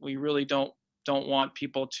really don't want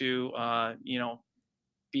people to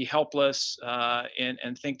be helpless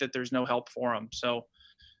and think that there's no help for them. So,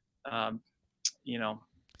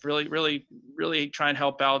 really try and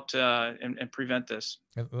help out and prevent this.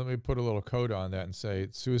 And let me put a little code on that and say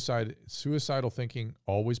suicidal thinking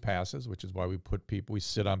always passes, which is why we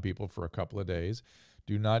sit on people for a couple of days.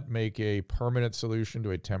 Do not make a permanent solution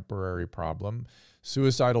to a temporary problem.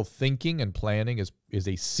 Suicidal thinking and planning is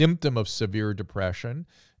a symptom of severe depression,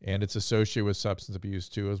 and it's associated with substance abuse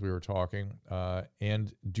too, as we were talking.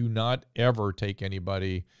 And do not ever take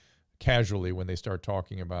anybody casually when they start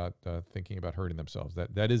talking about thinking about hurting themselves.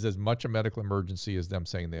 That is as much a medical emergency as them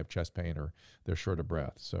saying they have chest pain or they're short of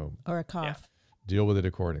breath. So or a cough. Deal with it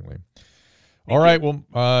accordingly. All right. Well,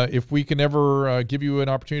 if we can ever give you an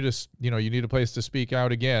opportunity to, you need a place to speak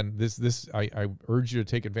out again, I urge you to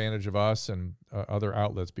take advantage of us and other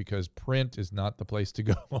outlets, because print is not the place to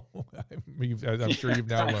go. I'm sure you've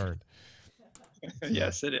now learned.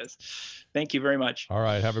 Yes, it is. Thank you very much. All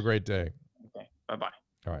right. Have a great day. Okay. Bye-bye.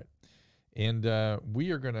 All right. And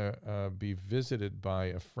we are going to be visited by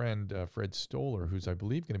a friend, Fred Stoller, who's, I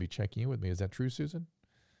believe, going to be checking in with me. Is that true, Susan?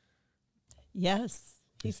 Yes.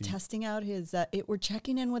 He's testing out his, we're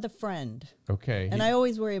checking in with a friend. Okay. And I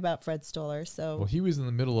always worry about Fred Stoller, so. Well, he was in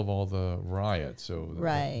the middle of all the riots, so.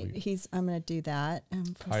 Right. I'm going to do that.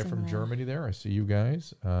 Hi from Germany there. I see you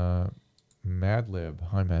guys. Madlib.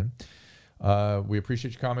 Hi, man. We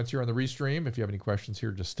appreciate your comments here on the restream. If you have any questions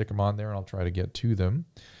here, just stick them on there and I'll try to get to them.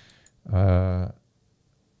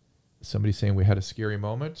 Somebody saying we had a scary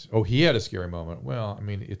moment. Oh, he had a scary moment. Well, I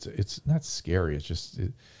mean, it's not scary. It's just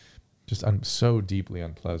so deeply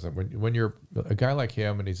unpleasant when you're a guy like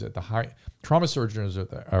him and he's at the high. Trauma surgeons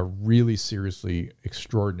are really seriously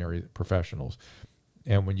extraordinary professionals,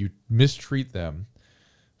 and when you mistreat them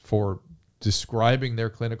for describing their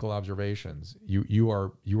clinical observations, you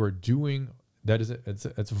are doing that.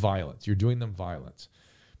 It's violence. You're doing them violence,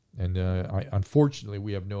 and unfortunately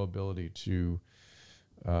we have no ability to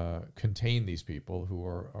contain these people who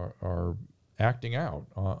are acting out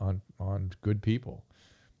on good people.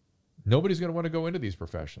 Nobody's going to want to go into these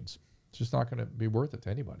professions. It's just not going to be worth it to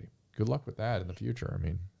anybody. Good luck with that in the future. I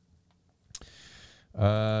mean,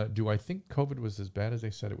 do I think COVID was as bad as they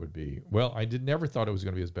said it would be? Well, I never thought it was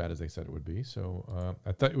going to be as bad as they said it would be. So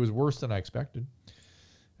I thought it was worse than I expected.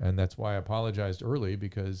 And that's why I apologized early,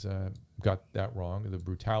 because got that wrong. The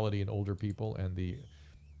brutality in older people and the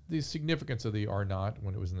significance of the R naught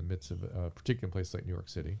when it was in the midst of a particular place like New York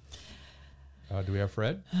City. Do we have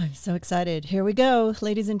Fred? I'm so excited. Here we go,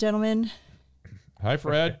 ladies and gentlemen. Hi,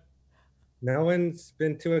 Fred. No one's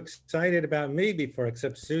been too excited about me before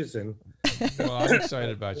except Susan. Well, I'm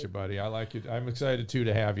excited about you, buddy. I like you. I'm excited, too,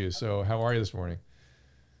 to have you. So how are you this morning?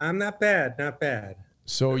 I'm not bad, not bad.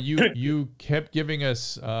 So you kept giving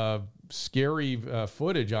us scary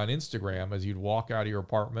footage on Instagram as you'd walk out of your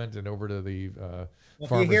apartment and over to the if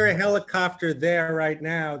you hear a helicopter there right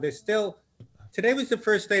now, there's still... Today was the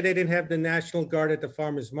first day they didn't have the National Guard at the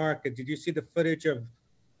farmer's market. Did you see the footage of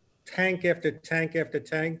tank after tank after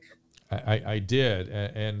tank? I did,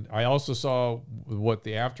 and I also saw what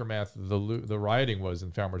the aftermath of the rioting was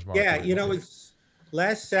in farmer's market. Yeah, it was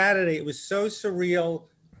last Saturday. It was so surreal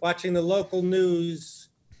watching the local news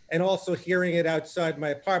and also hearing it outside my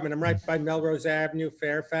apartment. I'm right by Melrose Avenue,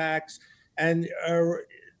 Fairfax, and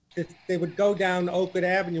they would go down Oakwood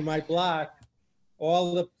Avenue, my block.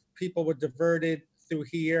 All the people were diverted through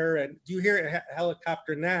here, and you hear a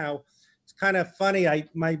helicopter now. It's kind of funny.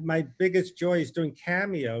 My biggest joy is doing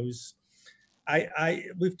cameos.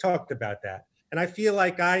 We've talked about that, and I feel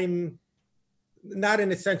like I'm not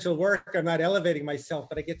an essential worker. I'm not elevating myself,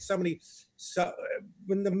 but I get so many. So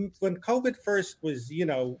when COVID first was,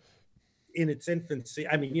 in its infancy,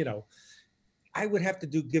 I mean, I would have to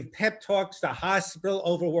give pep talks to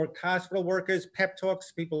overworked hospital workers, pep talks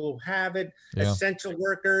to people who have it, essential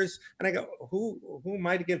workers. And I go, who am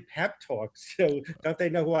I to give pep talks? So don't they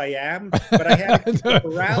know who I am? But I had to keep the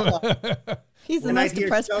morale up. He's the most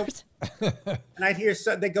depressed person. And I'd hear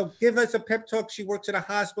they go, give us a pep talk. She works at a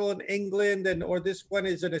hospital in England, or this one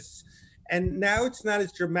is and now it's not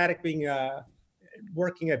as dramatic being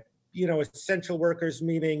working at, essential workers,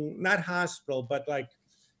 meaning not hospital, but like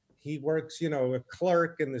he works, a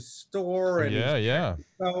clerk in the store. And yeah.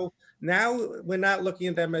 So now we're not looking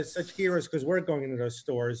at them as such heroes because we're going into those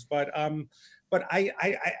stores. But I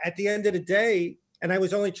at the end of the day, and I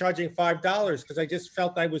was only charging $5 because I just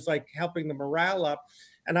felt I was like helping the morale up.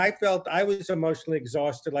 And I felt I was emotionally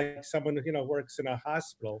exhausted, like someone, works in a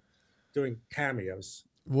hospital doing cameos.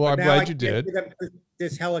 Well, I'm glad you did.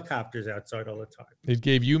 There's helicopters outside all the time. It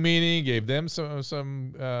gave you meaning, gave them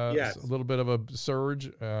some yes. a little bit of a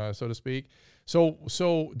surge, so to speak.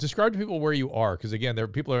 So describe to people where you are, because again, there are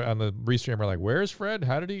people on the restream are like, "Where's Fred?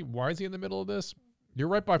 Why is he in the middle of this?" You're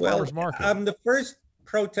right by Farmers Market. The first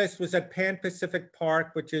protest was at Pan Pacific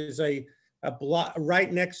Park, which is a block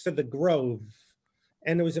right next to the Grove,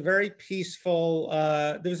 and it was a very peaceful.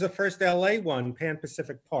 There was the first LA one, Pan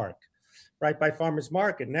Pacific Park, right by Farmers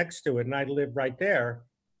Market next to it, and I live right there.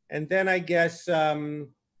 And then I guess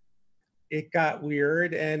it got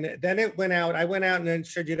weird, and then it went out. I went out and then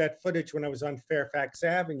showed you that footage when I was on Fairfax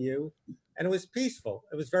Avenue, and it was peaceful.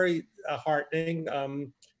 It was very heartening.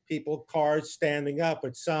 Cars standing up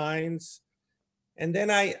with signs. And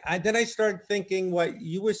then I started thinking what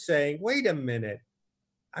you were saying. Wait a minute,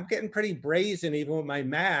 I'm getting pretty brazen even with my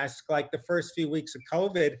mask. Like the first few weeks of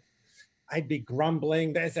COVID, I'd be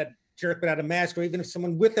grumbling. There's that jerk without a mask, or even if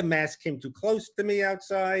someone with a mask came too close to me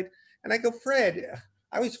outside. And I go, Fred,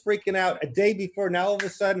 I was freaking out a day before. Now all of a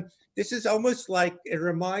sudden, this is almost like, it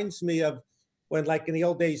reminds me of when, like in the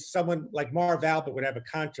old days, someone like Marv Albert would have a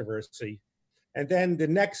controversy. And then the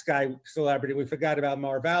next guy, celebrity, we forgot about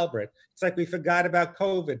Marv Albert. It's like we forgot about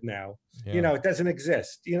COVID now. Yeah. It doesn't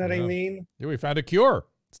exist. You know what I mean? Yeah, we found a cure.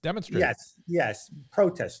 It's demonstrated. Yes.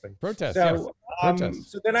 Protesting. Protest, so, yes.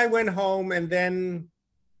 So then I went home, and then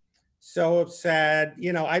so sad.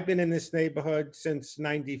 I've been in this neighborhood since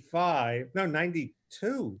 92.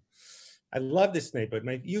 I love this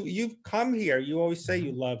neighborhood. You've come here. You always say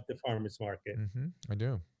you love the farmers market. Mm-hmm. I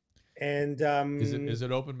do. And is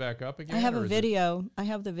it open back up again? I have a video. I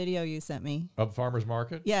have the video you sent me of farmers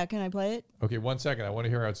market. Yeah, can I play it? Okay, 1 second. I want to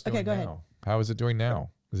hear how it's doing go now. ahead. How is it doing now?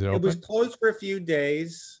 Is it open? It was closed for a few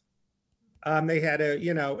days. They had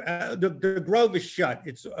the Grove is shut.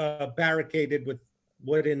 It's barricaded with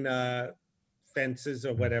wooden fences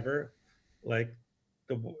or whatever. Like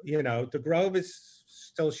the Grove is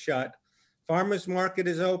still shut. Farmers market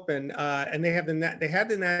is open, and they have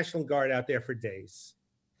the National Guard out there for days.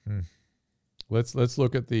 Let's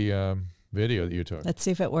look at the video that you took. Let's see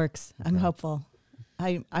if it works. Okay. I'm hopeful.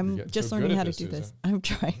 I'm just learning how to do this. I'm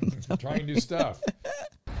trying. Trying new stuff.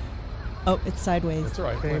 Oh, it's sideways. That's all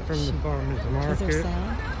right. Came from the farmers market. Is there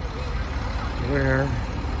sound? Where?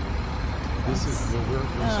 This is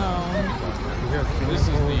this is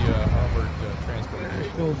the armored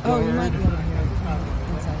transportation. Oh, you might be able to hear it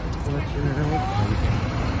inside.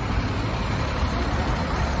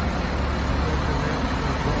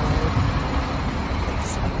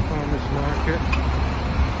 Farmers market.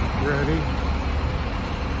 Ready.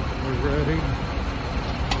 We're ready.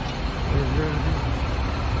 We're ready.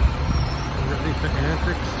 We're ready for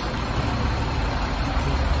antics.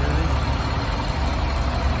 Okay.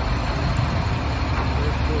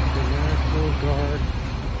 The National Guard.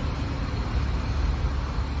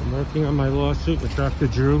 I'm working on my lawsuit with Dr.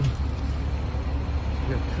 Drew. We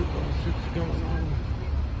got 2 lawsuits going on.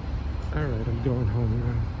 All right, I'm going home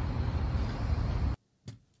now.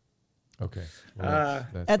 Okay. Well,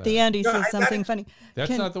 at the end, he says something funny.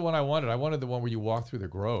 That's not the one I wanted. I wanted the one where you walk through the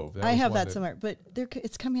Grove. I have that somewhere, but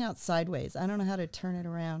it's coming out sideways. I don't know how to turn it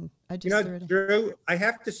around. I just threw it in. Drew, I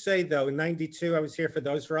have to say, though, in 92, I was here for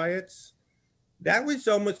those riots. That was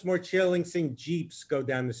almost more chilling seeing Jeeps go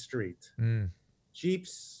down the street.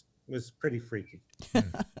 Jeeps was pretty freaky.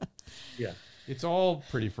 Yeah. It's all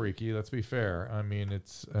pretty freaky, let's be fair. I mean,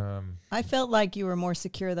 it's... I felt like you were more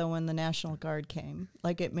secure, though, when the National Guard came.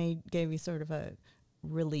 Like it gave you sort of a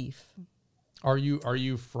relief. Are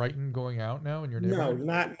you frightened going out now in your neighborhood?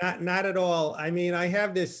 No, not at all. I mean, I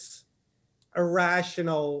have this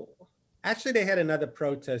irrational... Actually, they had another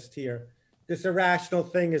protest here. This irrational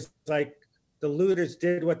thing is like the looters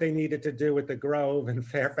did what they needed to do with the Grove and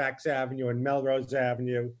Fairfax Avenue and Melrose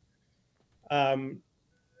Avenue. I'm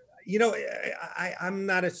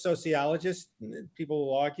not a sociologist, people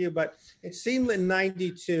will argue, but it seemed in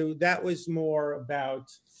 92, that was more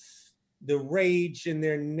about the rage in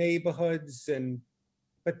their neighborhoods.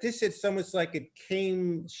 But this, it's almost like it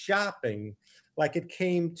came shopping, like it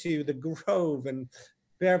came to the Grove and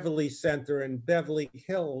Beverly Center and Beverly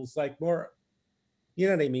Hills, like more, you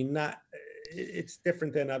know what I mean? It's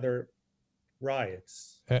different than other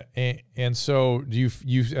riots. And so do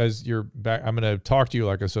you as you're back, I'm going to talk to you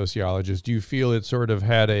like a sociologist. Do you feel it sort of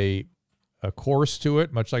had a course to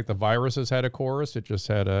it, much like the virus has had a course? It just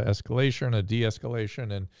had a escalation, a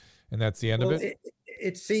de-escalation, and that's the end of it?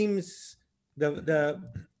 It seems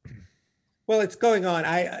well, it's going on.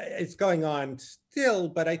 It's going on still,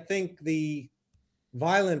 but I think the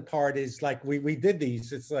violent part is like we did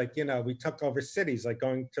these. It's like, you know, we took over cities, like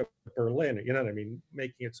going to Berlin, you know what I mean,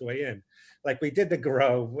 making its way in. Like we did the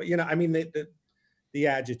Grove, you know, I mean, the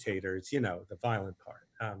agitators, you know, the violent part,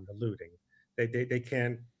 the looting. They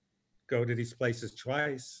can't go to these places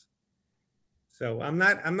twice. So I'm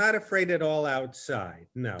not afraid at all outside.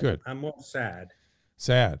 No. Good. I'm more sad.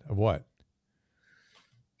 Sad of what?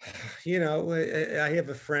 You know, I have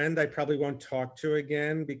a friend I probably won't talk to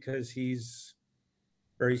again because he's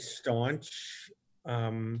very staunch.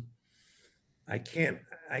 I can't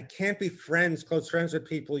be close friends with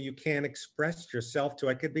people you can't express yourself to.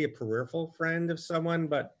 I could be a peripheral friend of someone,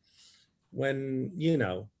 but when, you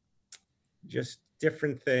know, just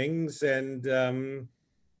different things and the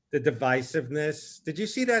divisiveness. Did you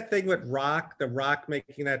see that thing with The Rock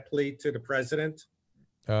making that plea to the president?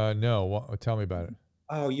 No. Tell me about it.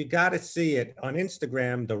 Oh, you got to see it on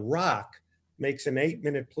Instagram. The Rock makes an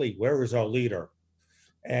 8-minute plea. Where is our leader?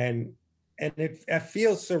 And it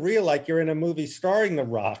feels surreal, like you're in a movie starring The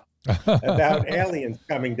Rock about aliens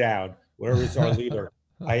coming down. Where is our leader?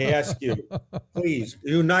 I ask you, please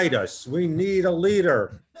unite us. We need a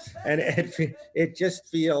leader. And it just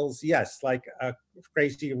feels, yes, like a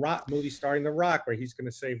crazy rock movie starring The Rock, where he's going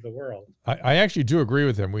to save the world. I actually do agree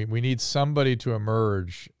with him. We need somebody to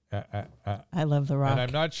emerge. I love The Rock. And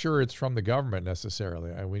I'm not sure it's from the government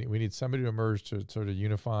necessarily. We need somebody to emerge to sort of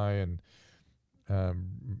unify, and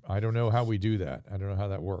I don't know how we do that. I don't know how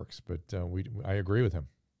that works, but I agree with him.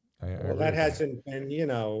 Well, that hasn't been, you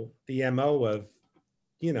know, the MO of,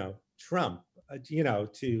 you know, Trump, you know,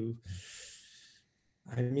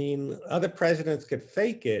 I mean, other presidents could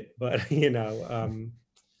fake it, but, you know,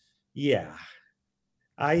 yeah.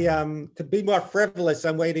 To be more frivolous,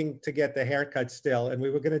 I'm waiting to get the haircut still. And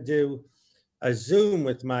we were going to do a Zoom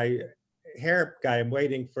with my hair guy. I'm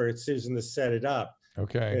waiting for Susan to set it up.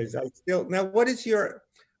 Okay. Now, what is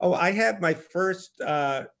I have my first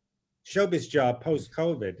showbiz job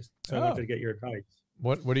post-COVID. So I wanted to get your advice.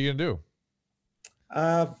 What are you going to do?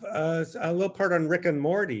 A little part on Rick and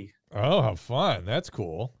Morty. Oh, how fun. That's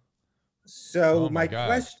cool. So my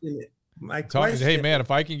question, hey man,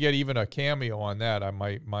 if I can get even a cameo on that,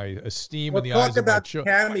 my esteem in the eyes of my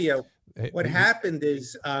children. Cameo. What happened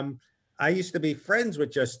is I used to be friends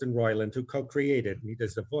with Justin Roiland, who co-created, and he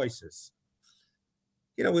does the voices.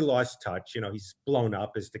 You know, we lost touch. You know, he's blown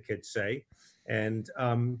up, as the kids say,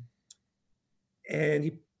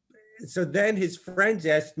 so then his friends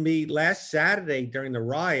asked me last Saturday during the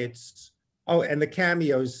riots. Oh, and the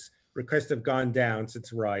cameos requests have gone down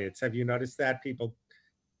since riots. Have you noticed that? People,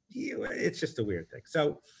 it's just a weird thing.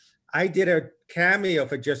 So I did a cameo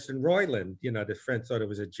for Justin Roiland. You know, the friend thought it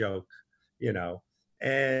was a joke, you know,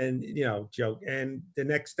 and, you know, joke. And the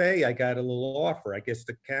next day I got a little offer. I guess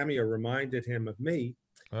the cameo reminded him of me.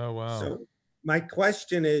 Oh, wow. So my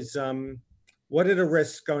question is, what are the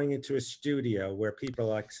risks going into a studio where people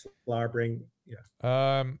are like slobbering?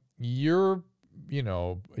 Yeah. You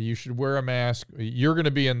should wear a mask. You're going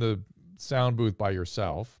to be in the sound booth by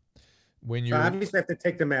yourself. When you obviously have to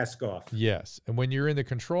take the mask off. Yes. And when you're in the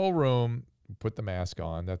control room, put the mask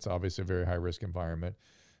on. That's obviously a very high risk environment.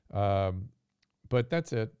 But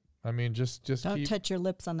that's it. I mean, just don't touch your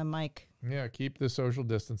lips on the mic. Yeah, keep the social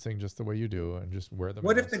distancing just the way you do, and just wear the mask.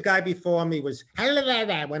 What if the guy before me was one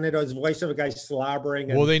of those voiceover guys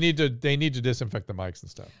slobbering? Well, they need to disinfect the mics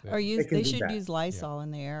and stuff. Yeah. Or they should use Lysol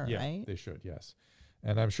in the air, right? They should, yes,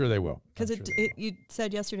 and I'm sure they will. Because you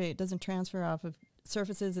said yesterday it doesn't transfer off of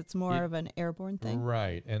surfaces; it's more of an airborne thing,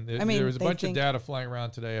 right? And there was a bunch of data flying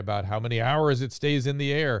around today about how many hours it stays in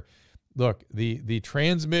the air. Look, the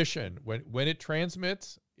transmission when it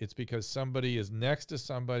transmits, it's because somebody is next to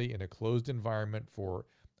somebody in a closed environment for,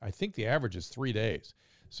 I think the average is 3 days.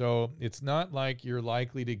 So it's not like you're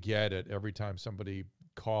likely to get it every time somebody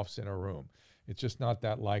coughs in a room. It's just not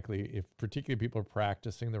that likely, if particularly people are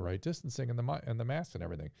practicing the right distancing and the masks and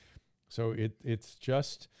everything. So it's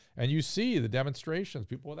just, and you see the demonstrations,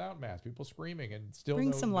 people without masks, people screaming, and still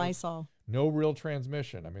bring some Lysol. No real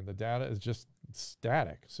transmission. I mean, the data is just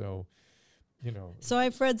static. So, you know. So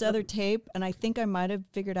I've Fred's other tape, and I think I might have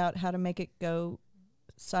figured out how to make it go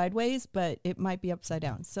sideways, but it might be upside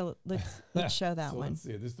down. So let's show that so one. Let's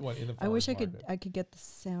see. This is the one in the I wish farmer's market. I could get the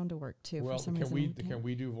sound to work too. Well, for some can reason. can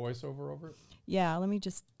we do voiceover over it? Yeah, let me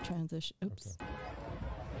just transition. Oops.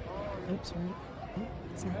 Okay. Oops, right. Oh,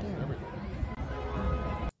 it's not There we there.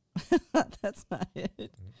 go. That's not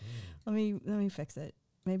it. Let me fix it.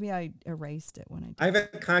 Maybe I erased it when I did. I have a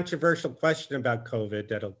controversial question about COVID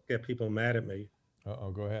that'll get people mad at me.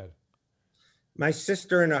 Uh-oh, go ahead. My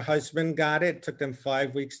sister and her husband got it. It took them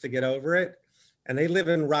 5 weeks to get over it. And they live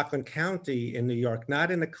in Rockland County in New York,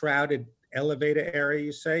 not in a crowded elevator area,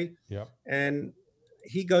 you say. Yep. And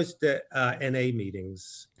he goes to NA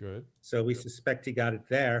meetings. Good. So we suspect he got it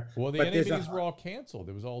there. Well, the But NA there's meetings were all canceled.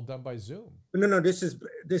 It was all done by Zoom. No, this is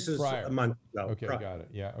Prior. a month ago. Okay, got it.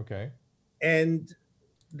 Yeah, okay. And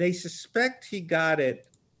they suspect he got it.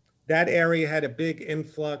 That area had a big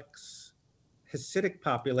influx Hasidic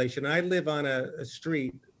population. I live on a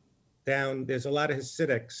street down, there's a lot of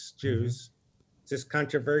Hasidics, Jews. It's just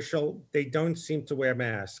controversial. They don't seem to wear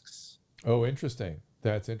masks. Oh, interesting.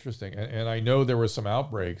 That's interesting. And I know there were some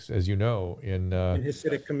outbreaks, as you know, in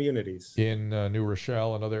Hasidic communities. In New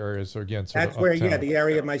Rochelle and other areas. So again, that's where, yeah, the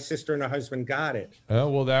area my sister and her husband got it. Oh,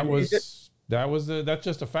 well, that's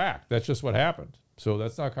just a fact. That's just what happened. So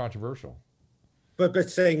that's not controversial.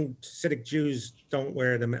 But saying Hasidic Jews won't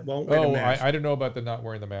wear the mask. I don't know about the not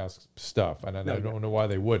wearing the mask stuff, and I don't know why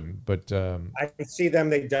they wouldn't. But I see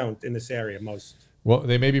them; they don't in this area most. Well,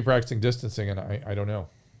 they may be practicing distancing, and I don't know.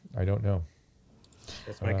 I don't know.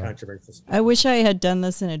 That's my controversy. I wish I had done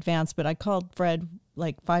this in advance, but I called Fred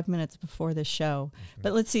like 5 minutes before the show.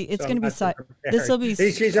 But let's see, it's going to be this will be.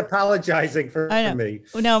 She's apologizing for me.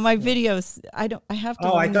 No, my videos. I have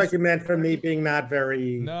to. Oh, I thought you meant for me being not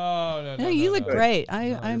very. No. You look great.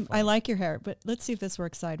 I like your hair, but let's see if this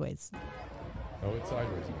works sideways. Oh, it's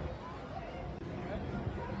sideways.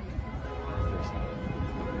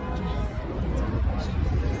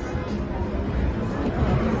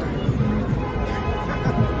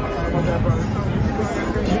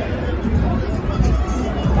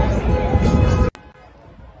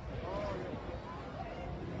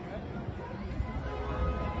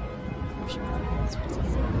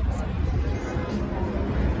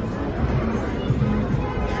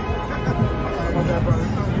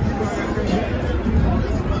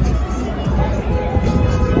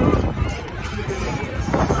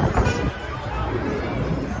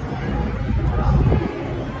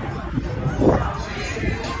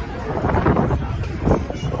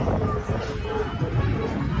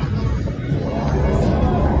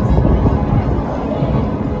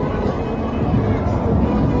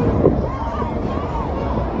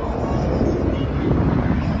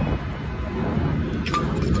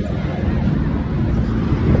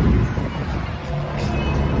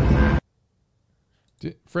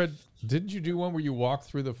 Fred, didn't you do one where you walked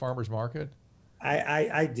through the farmer's market?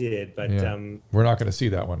 I did, but yeah. We're not going to see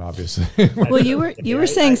that one, obviously. Well, you were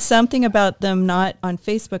saying something about them not on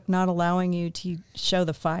Facebook not allowing you to show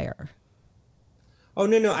the fire. Oh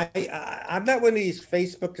no, I'm not one of these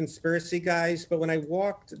Facebook conspiracy guys. But when I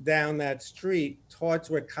walked down that street towards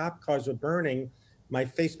where cop cars were burning, my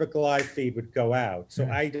Facebook Live feed would go out. So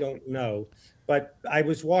I don't know. But I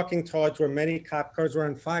was walking towards where many cop cars were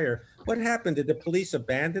on fire. What happened? Did the police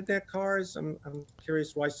abandon their cars? I'm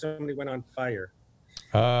curious why so many went on fire.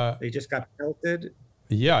 They just got pelted.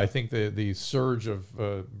 Yeah, I think the surge of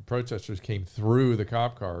protesters came through the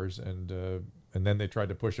cop cars, and then they tried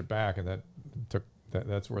to push it back, and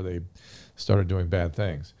that's where they started doing bad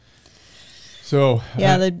things. So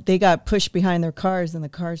yeah, they got pushed behind their cars, and the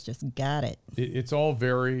cars just got it. It's all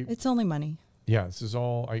very. It's only money. Yeah, this is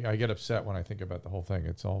all. I get upset when I think about the whole thing.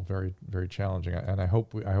 It's all very, very challenging, and I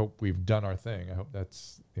hope we've done our thing. I hope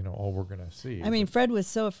that's all we're gonna see. I mean, Fred was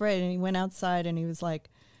so afraid, and he went outside, and he was like,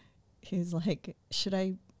 should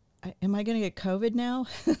am I gonna get COVID now?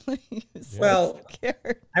 Well,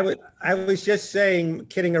 I was just saying,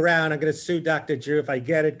 kidding around. I'm gonna sue Dr. Drew if I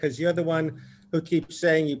get it, because you're the one who keeps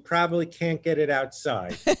saying you probably can't get it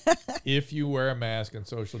outside. If you wear a mask and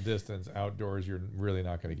social distance outdoors, you're really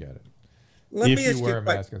not going to get it. Let me ask you wear a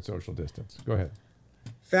mask and social distance. Go ahead.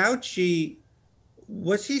 Fauci,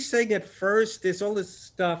 was he saying at first, there's all this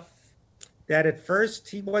stuff that at first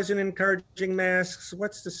he wasn't encouraging masks?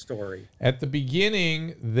 What's the story? At the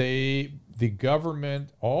beginning,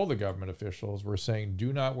 all the government officials were saying,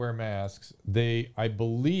 do not wear masks. They, I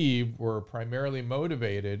believe, were primarily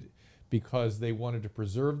motivated because they wanted to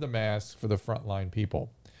preserve the masks for the frontline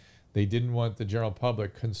people. They didn't want the general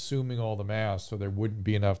public consuming all the masks, so there wouldn't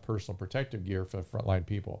be enough personal protective gear for the frontline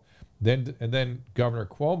people. Then Governor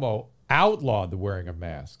Cuomo outlawed the wearing of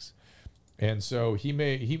masks. And so he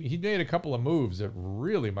made a couple of moves that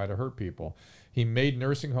really might have hurt people. He made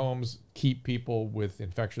nursing homes keep people with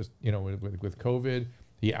infectious, with COVID.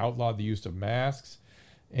 He outlawed the use of masks,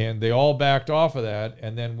 and they all backed off of that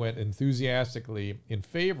and then went enthusiastically in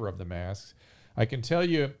favor of the masks. I can tell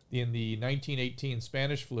you in the 1918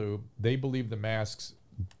 Spanish flu, they believed the masks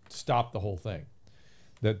stopped the whole thing,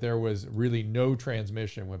 that there was really no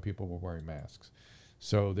transmission when people were wearing masks.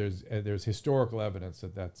 So there's historical evidence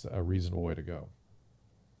that that's a reasonable way to go.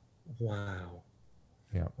 Wow.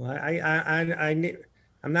 Yeah. Well,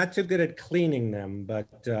 I'm not too good at cleaning them, but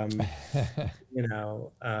so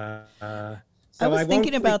I was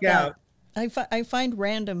thinking about that. Out. I find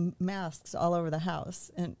random masks all over the house,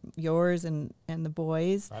 and yours and the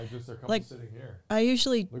boys. I just a couple like sitting here. I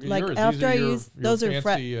usually like yours. after I use your those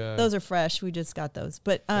fancy, are those are fresh. We just got those,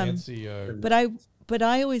 but fancy, but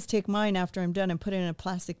I always take mine after I'm done and put it in a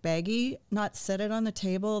plastic baggie, not set it on the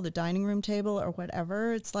table, the dining room table, or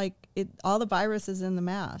whatever. It's like all the virus is in the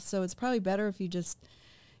mask, so it's probably better if you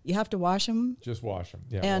have to wash them. Just wash them,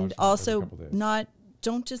 yeah. And wash them also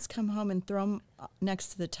don't just come home and throw them next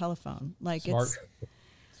to the telephone. Like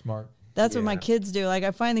Smart. That's what my kids do. Like I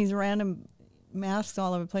find these random masks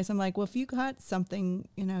all over the place. I'm like, well, if you got something,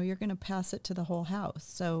 you're going to pass it to the whole house.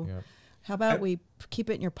 So how about we keep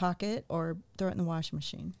it in your pocket or throw it in the washing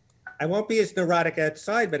machine? I won't be as neurotic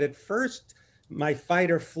outside, but at first my fight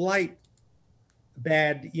or flight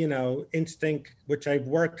bad, instinct, which I've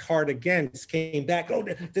worked hard against, came back. Oh,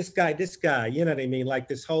 this guy, you know what I mean? Like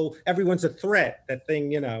this whole, everyone's a threat, that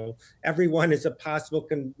thing, everyone is a possible,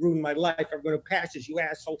 can ruin my life. I'm going to pass this, you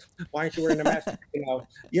asshole. Why aren't you wearing a mask?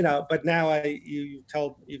 But now you've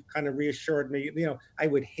kind of reassured me, I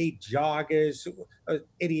would hate joggers,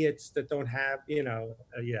 idiots that don't have,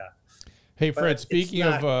 Hey, Fred, speaking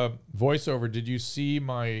of voiceover, did you see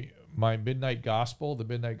my midnight gospel, the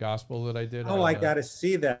midnight gospel that I did? Oh, I got to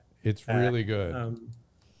see that. It's really good.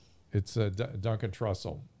 It's Duncan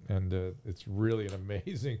Trussell, and it's really an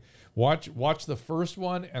amazing. Watch the first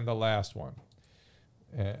one and the last one.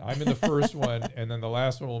 I'm in the first one, and then the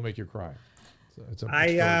last one will make you cry. So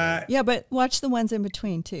yeah, but watch the ones in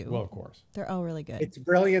between too. Well, of course, they're all really good. It's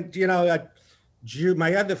brilliant. Drew,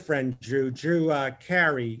 my other friend, Drew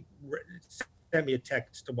Carey, sent me a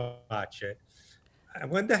text to watch it. I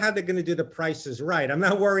wonder how they're going to do The Price is Right. I'm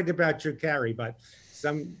not worried about Drew Carey, but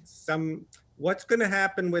what's going to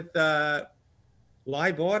happen with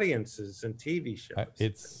live audiences and TV shows?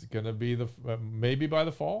 It's going to be maybe by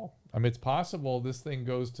the fall. I mean, it's possible this thing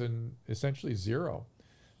goes to essentially zero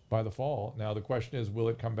by the fall. Now the question is, will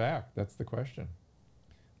it come back? That's the question.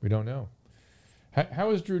 We don't know.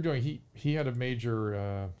 How is Drew doing? He had a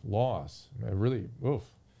major loss. Really, oof.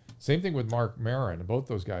 Same thing with Mark Maron. Both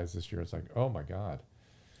those guys this year. It's like, oh my God.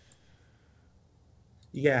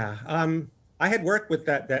 Yeah. I had worked with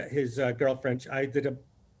his girlfriend. I did a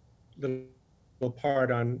little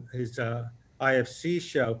part on his IFC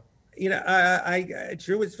show.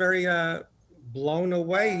 Drew was very blown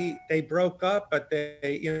away. They broke up, but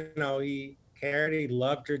he cared. He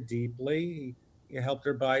loved her deeply. He helped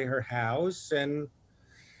her buy her house, and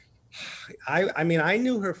I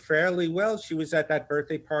knew her fairly well. She was at that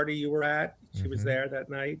birthday party you were at. She was there that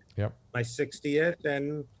night. Yep. My 60th,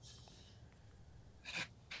 and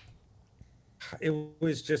it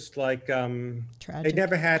was just like tragic. They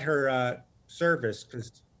never had her service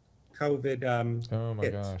because COVID. Oh my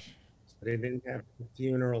gosh. They didn't have a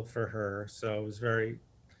funeral for her, so it was very,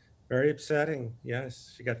 very upsetting.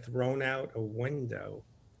 Yes, she got thrown out a window.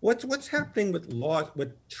 What's happening with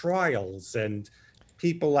trials and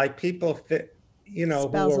people that who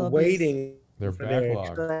are waiting they're for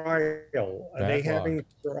backlogged. their trial? Are they having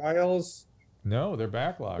trials? No, they're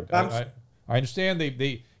backlogged. I understand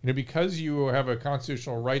they because you have a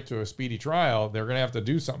constitutional right to a speedy trial, they're going to have to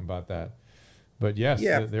do something about that. But yes,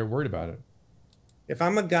 they're worried about it. If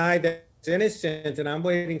I'm a guy that's innocent and I'm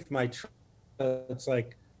waiting for my trial, it's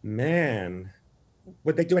like, man.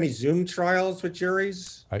 Would they do any Zoom trials with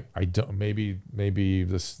juries? I don't. Maybe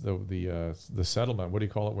the settlement. What do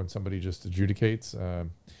you call it when somebody just adjudicates,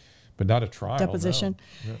 but not a trial? Deposition.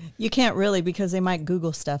 No. You can't really because they might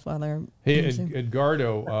Google stuff while they're. Hey,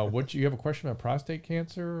 Edgardo, you have a question about prostate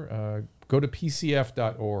cancer? Go to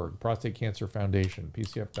PCF.org, Prostate Cancer Foundation.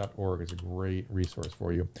 PCF.org is a great resource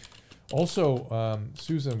for you. Also,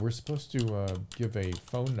 Susan, we're supposed to give a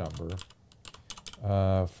phone number.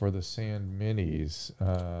 For the Sand Minis.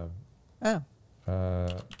 And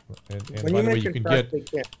by the way,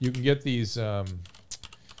 you can get these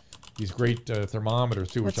great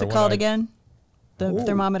thermometers too. What's it called again? The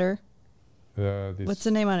thermometer. What's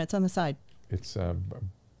the name on it? It's on the side. It's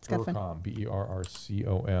Bercom,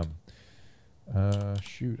 BERRCOM.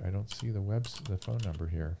 Shoot, I don't see the phone number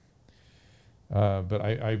here. But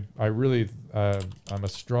I really, I'm a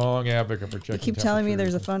strong advocate for checking. You keep telling me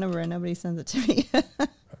there's a phone number and nobody sends it to me.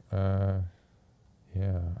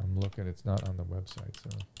 Yeah, I'm looking. It's not on the website. So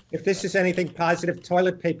If this is anything positive,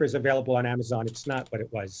 toilet paper is available on Amazon. It's not what it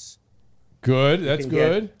was. good. That's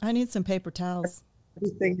good. I need some paper towels.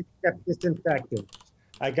 Everything except disinfectant.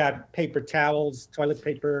 I got paper towels, toilet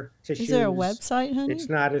paper, tissues. Is there a website, honey? It's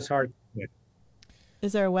not as hard.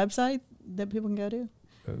 Is there a website that people can go to?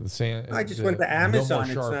 I just went to Amazon.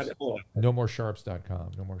 It's not.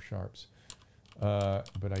 NoMoreSharps.com. No More Sharps.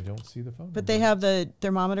 But I don't see the phone. But they have the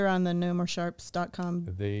thermometer on the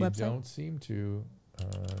NoMoreSharps.com They website. don't seem to.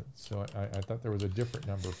 So I thought there was a different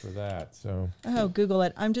number for that. So Google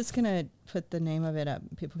it. I'm just gonna put the name of it up.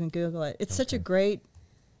 People can Google it. It's such a great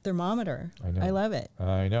thermometer. I know. I love it.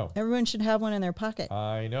 I know. Everyone should have one in their pocket.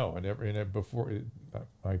 I know.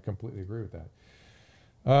 I completely agree with that.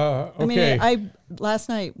 Okay. I mean, last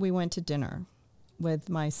night we went to dinner with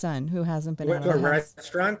my son, who hasn't been out Went to of a the house.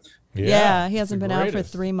 restaurant. Yeah, he hasn't been out for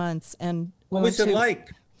 3 months, and What was it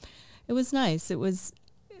like? It was nice. It was.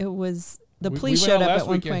 The We police went showed out up last at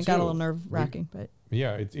one weekend, point. Got a too. little nerve wracking, but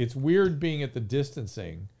Yeah, it's weird being at the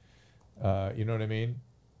distancing. You know what I mean?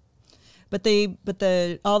 But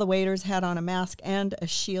all the waiters had on a mask and a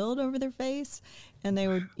shield over their face, and they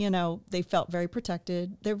were, they felt very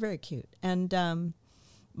protected. They're very cute. And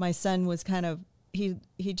my son was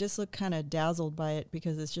he just looked kind of dazzled by it,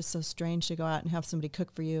 because it's just so strange to go out and have somebody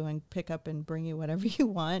cook for you and pick up and bring you whatever you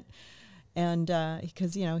want. And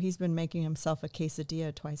because, he's been making himself a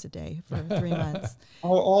quesadilla twice a day for 3 months.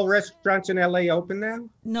 All restaurants in LA open now?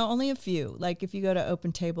 No, only a few. Like if you go to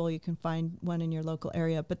Open Table, you can find one in your local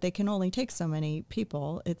area, but they can only take so many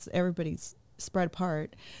people. Everybody's spread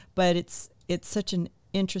apart, but it's such an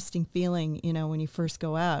interesting feeling, when you first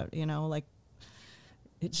go out, like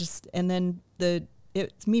it just, and then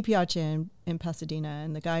it's Mi Piace in Pasadena,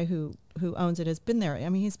 and the guy who owns it has been there. I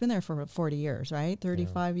mean, he's been there for 40 years, right?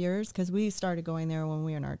 35 years, because we started going there when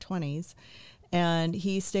we were in our 20s. And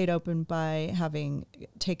he stayed open by having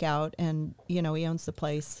takeout, and, he owns the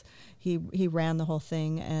place. He ran the whole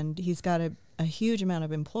thing, and he's got a huge amount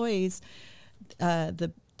of employees.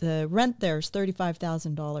 The rent there is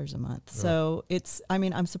 $35,000 a month. So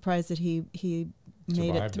I'm surprised that he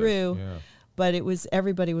made it through. Yeah. But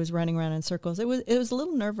everybody was running around in circles. It was a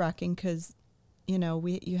little nerve wracking, because,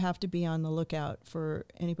 you have to be on the lookout for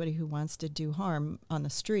anybody who wants to do harm on the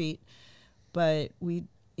street. But we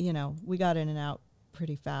got in and out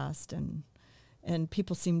pretty fast, and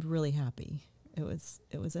people seemed really happy. It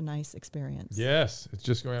was a nice experience. Yes, it's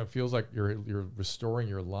just going. It feels like you're restoring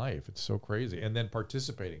your life. It's so crazy, and then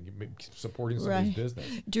participating, supporting somebody's business.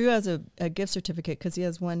 Drew has a gift certificate, because he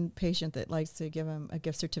has one patient that likes to give him a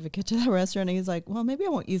gift certificate to the restaurant, and he's like, "Well, maybe I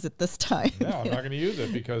won't use it this time." No, I'm not going to use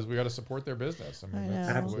it, because we got to support their business. I mean,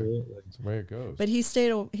 that's the way it goes. But he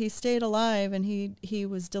stayed alive, and he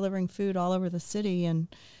was delivering food all over the city, and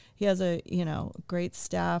he has a great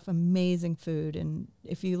staff, amazing food, and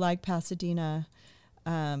if you like Pasadena,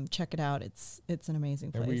 check it out. It's an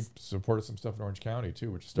amazing place. And we supported some stuff in Orange County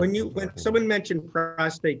too, which is when someone mentioned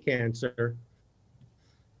prostate cancer.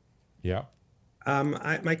 Yeah.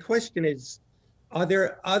 My question is, are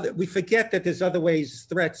there we forget that there's other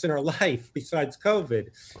threats in our life besides COVID.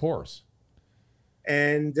 Of course.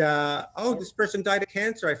 And this person died of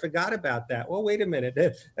cancer. I forgot about that. Well, wait a minute.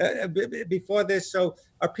 Before this, so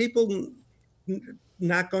are people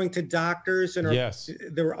not going to doctors, and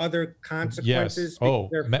there are other consequences? Yes.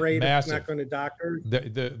 They're afraid massive. of not going to doctors.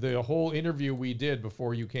 The whole interview we did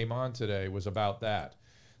before you came on today was about that.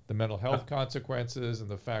 The mental health consequences,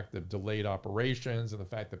 and the fact that delayed operations, and the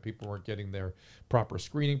fact that people weren't getting their proper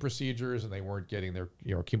screening procedures, and they weren't getting their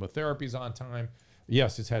chemotherapies on time.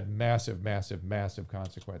 Yes, it's had massive, massive, massive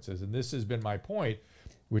consequences. And this has been my point,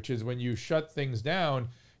 which is when you shut things down,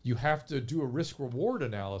 you have to do a risk-reward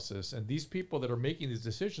analysis. And these people that are making these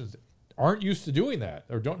decisions aren't used to doing that,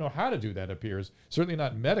 or don't know how to do that, it appears, certainly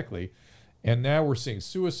not medically. And now we're seeing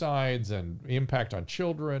suicides and impact on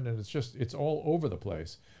children, and it's all over the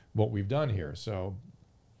place what we've done here. So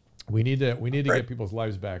we need to get people's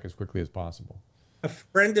lives back as quickly as possible. A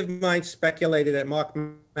friend of mine speculated that Mark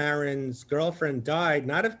Maron's girlfriend died,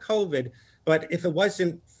 not of COVID, but if it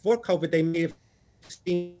wasn't for COVID, they may have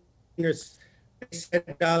seen her. They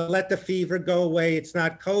said, let the fever go away. It's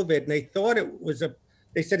not COVID. And they thought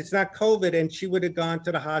they said it's not COVID, and she would have gone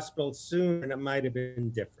to the hospital soon, and it might have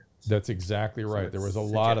been different. That's exactly right. So there was a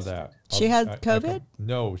lot of that. She had COVID?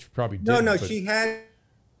 No, she probably didn't. No, she had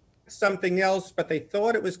something else, but they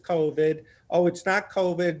thought it was COVID. Oh, it's not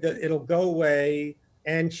COVID. It'll go away.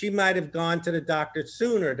 and she might have gone to the doctor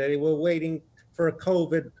sooner. They were waiting for a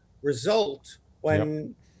COVID result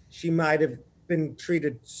when she might have been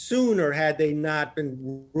treated sooner had they not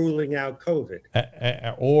been ruling out COVID.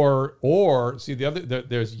 Or see the other,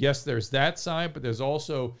 there's that side, but there's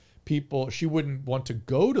also people, she wouldn't want to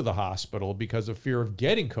go to the hospital because of fear of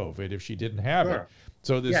getting COVID if she didn't have it.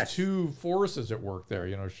 So there's two forces at work there.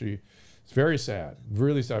 You know, it's very sad,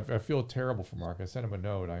 really sad. I feel terrible for Mark. I sent him a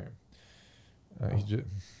note. He's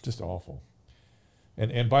just awful.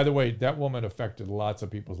 And by the way, that woman affected lots of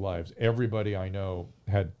people's lives. Everybody I know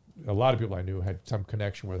had, a lot of people I knew had some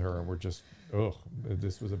connection with her, and were just,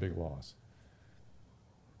 this was a big loss.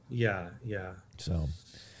 Yeah. So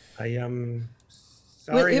I sorry.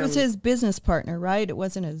 Well, it was his business partner, right? It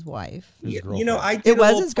wasn't his wife. You know, I did it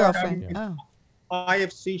was his girlfriend. Oh.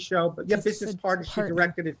 IFC show, but business partner. She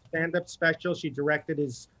directed his stand-up special. She directed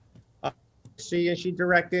his and she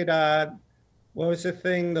directed what was the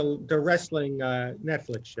thing? The wrestling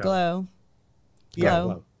Netflix show. Glow. Yeah.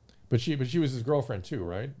 Glow. But she was his girlfriend too,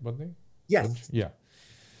 right? Wasn't he? Yes. Yeah.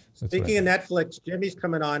 Speaking of Netflix, Jimmy's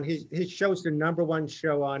coming on. His show's the #1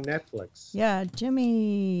 show on Netflix. Yeah,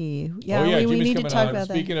 Jimmy. Yeah, Jimmy's we need to talk about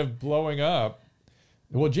that. Speaking of blowing up,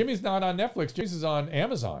 well, Jimmy's not on Netflix. Jimmy's on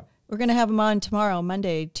Amazon. We're going to have him on tomorrow,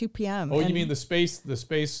 Monday, 2 p.m. Oh, you mean the space?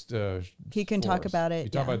 He can talk about it. You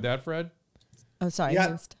talking about that, Fred? Oh, sorry.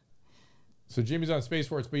 Yeah. So Jimmy's on Space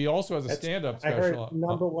Force, but he also has a stand-up special. I heard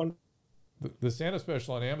 #1. The stand-up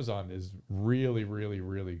special on Amazon is really, really,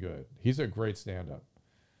 really good. He's a great stand-up.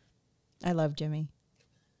 I love Jimmy.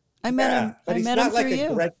 I met him. I met him through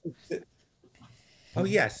you. Oh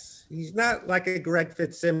yes, he's not like a Greg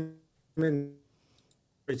Fitzsimmons.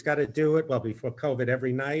 He's got to do it before COVID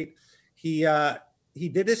every night. He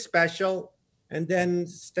did a special and then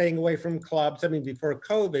staying away from clubs. I mean, before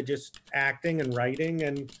COVID, just acting and writing,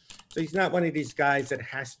 and so he's not one of these guys that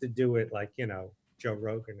has to do it like Joe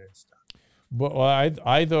Rogan and stuff. But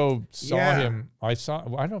I though saw him. I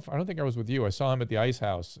don't think I was with you. I saw him at the Ice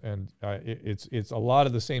House, and it's a lot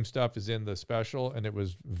of the same stuff is in the special, and it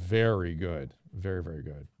was very good, very, very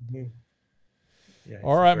good. Mm-hmm. Yeah,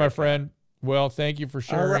 all right, my friend. Well, thank you for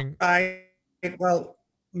sharing. All right. Well,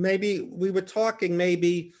 maybe we were talking.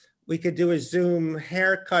 Maybe we could do a Zoom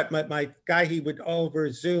haircut. My guy, he would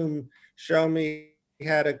over Zoom show me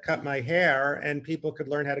how to cut my hair, and people could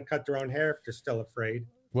learn how to cut their own hair if they're still afraid.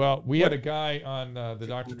 Well, we had a guy on the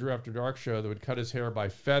Dr. Drew After Dark show that would cut his hair by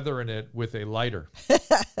feathering it with a lighter.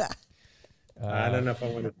 I don't know if I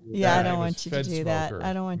want to do that. Yeah, I don't want you to do that.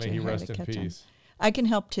 I don't want your hair to catch on. I can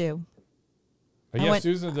help too. I went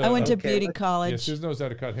to beauty college. Yeah, Susan knows how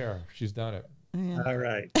to cut hair. She's done it. Yeah. All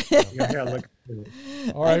right. Your hair looks good.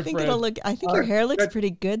 All right, I think Fred. I think your hair looks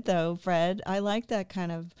pretty good though, Fred. I like that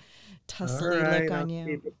kind of tussly look on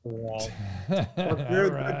you. Well,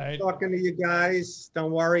 good talking to you guys.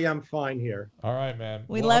 Don't worry, I'm fine here. All right, man.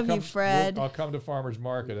 We love you, Fred. I'll come to Farmers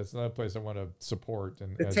Market. It's another place I want to support.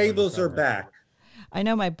 And the tables are back. I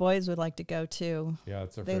know my boys would like to go too. Yeah,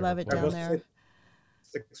 they love it down there.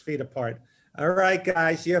 6 feet apart. All right,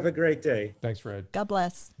 guys. You have a great day. Thanks, Fred. God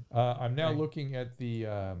bless. I'm now looking at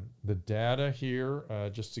the data here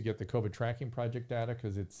just to get the COVID tracking project data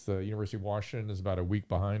because it's University of Washington is about a week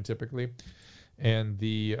behind typically, and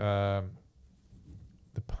the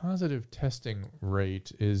positive testing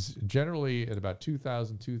rate is generally at about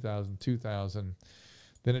 2,000, 2,000.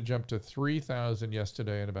 Then it jumped to 3,000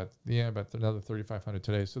 yesterday, and about another 3,500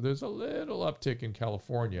 today. So there's a little uptick in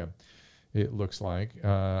California. It looks like.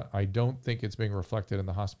 I don't think it's being reflected in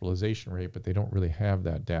the hospitalization rate, but they don't really have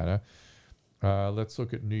that data. Let's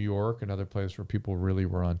look at New York, another place where people really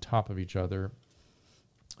were on top of each other.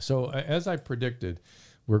 So as I predicted,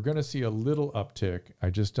 we're going to see a little uptick.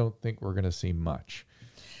 I just don't think we're going to see much.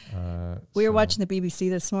 We were watching the BBC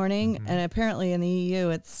this morning, and apparently in the EU,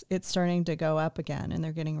 it's starting to go up again, and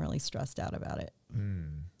they're getting really stressed out about it.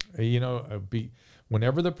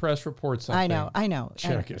 Whenever the press reports something, I know.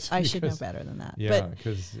 Check it. I should know better than that. Yeah,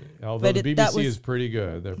 because although the BBC is pretty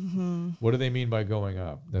good, what do they mean by going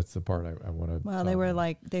up? That's the part I want to. Well, they were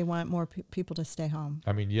like they want more people to stay home.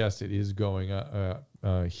 I mean, yes, it is going up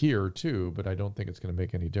here too, but I don't think it's going to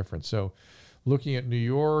make any difference. So, looking at New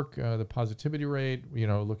York, the positivity rate,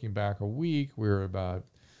 looking back a week, we're about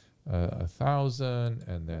 1,000,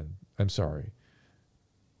 and then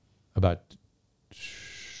about.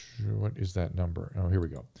 What is that number? Oh, here we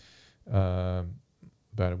go. About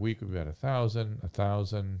a week, we've had 1,000,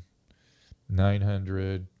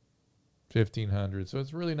 900, 1,500. So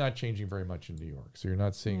it's really not changing very much in New York. So you're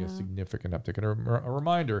not seeing a significant uptick. And a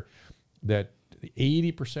reminder that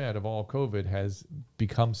 80% of all COVID has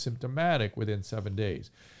become symptomatic within 7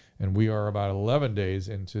 days. And we are about 11 days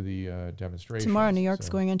into the demonstration. Tomorrow, New York's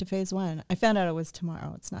going into phase 1. I found out it was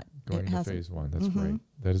tomorrow. It's not. Going into phase 1. That's great.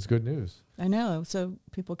 That is good news. I know. So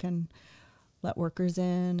people can let workers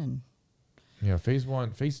in and. Yeah, phase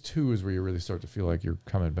 1. Phase 2 is where you really start to feel like you're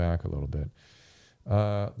coming back a little bit.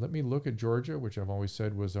 Let me look at Georgia, which I've always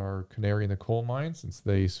said was our canary in the coal mine, since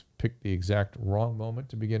they picked the exact wrong moment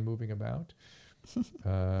to begin moving about.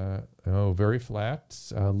 Very flat.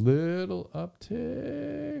 A little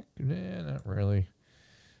uptick. Nah, not really.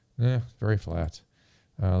 Very flat.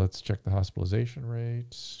 Let's check the hospitalization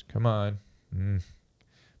rate. Come on.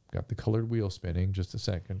 Got the colored wheel spinning. Just a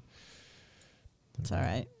second. It's all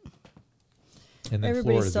right. And then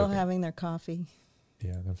everybody's Florida's still having their coffee.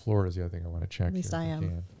 Yeah, then Florida's the other thing I want to check. At least I am.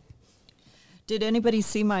 Can. Did anybody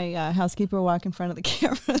see my housekeeper walk in front of the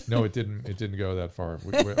camera? No, it didn't. It didn't go that far.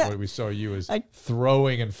 What we saw you is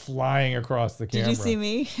throwing and flying across the camera. Did you see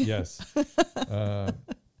me? Yes.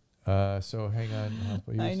 So hang on.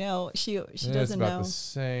 I know she doesn't know. It's about the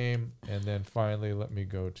same. And then finally, let me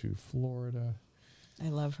go to Florida. I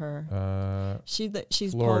love her.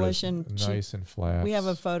 She's Polish and nice and flat. We have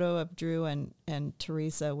a photo of Drew and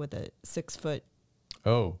Teresa with a 6-foot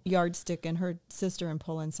yardstick, and her sister in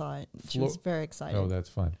Poland saw it. She was very excited. Oh, that's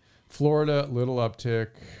fun. Florida, little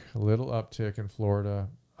uptick in Florida.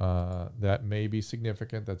 That may be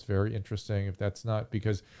significant. That's very interesting. If that's not,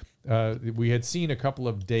 because we had seen a couple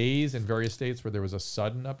of days in various states where there was a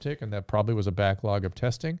sudden uptick, and that probably was a backlog of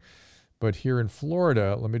testing. But here in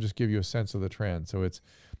Florida, let me just give you a sense of the trend. So it's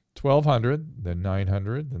 1,200, then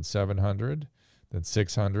 900, then 700, then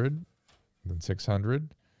 600, then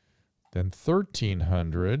 600, then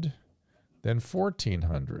 1,300, then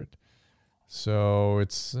 1,400. So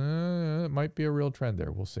it's it might be a real trend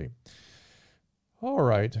there. We'll see. All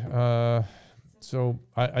right. So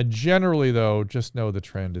I generally, though, just know the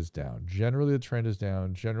trend is down. Generally, the trend is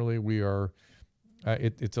down. Generally, we are...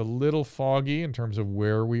 it's a little foggy in terms of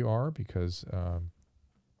where we are because, of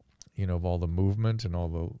all the movement and all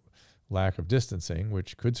the lack of distancing,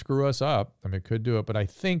 which could screw us up. I mean, it could do it. But I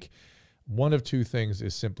think one of two things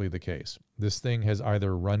is simply the case. This thing has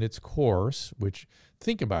either run its course, which,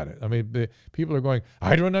 think about it. I mean, people are going,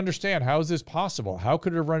 I don't understand. How is this possible? How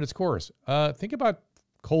could it have run its course? Think about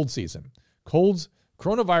cold season.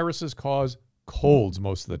 Coronaviruses cause colds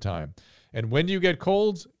most of the time. And when do you get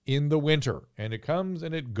colds? In the winter. And it comes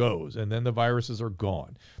and it goes. And then the viruses are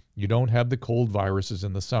gone. You don't have the cold viruses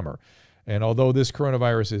in the summer. And although this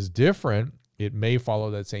coronavirus is different, it may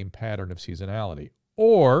follow that same pattern of seasonality.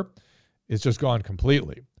 Or it's just gone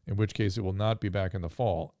completely, in which case it will not be back in the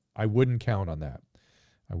fall. I wouldn't count on that.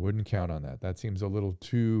 That seems a little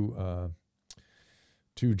too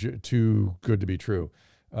good to be true.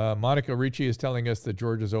 Monica Ricci is telling us that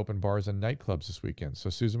Georgia's open bars and nightclubs this weekend. So,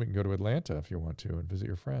 Susan, we can go to Atlanta if you want to and visit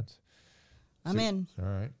your friends. I'm in. All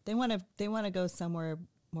right. They want to go somewhere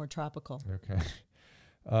more tropical. Okay.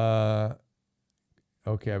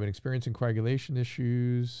 Okay, I've been experiencing coagulation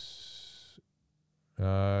issues.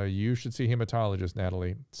 You should see a hematologist,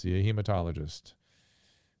 Natalie. See a hematologist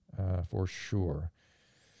for sure.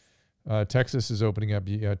 Texas is opening up.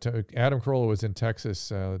 Adam Carolla was in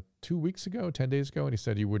Texas 2 weeks ago, 10 days ago, and he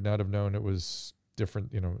said he would not have known it was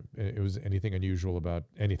different. It was anything unusual about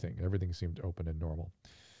anything. Everything seemed open and normal.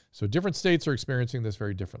 So different states are experiencing this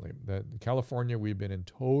very differently. In California, we've been in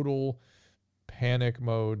total panic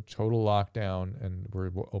mode, total lockdown, and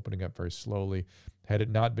we're opening up very slowly. Had it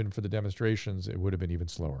not been for the demonstrations, it would have been even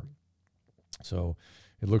slower. So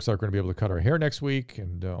it looks like we're going to be able to cut our hair next week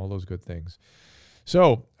and all those good things.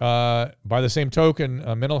 So by the same token,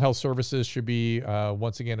 mental health services should be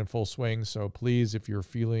once again in full swing. So please, if you're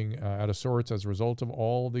feeling out of sorts as a result of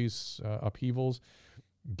all these upheavals,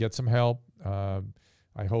 get some help.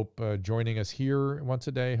 I hope joining us here once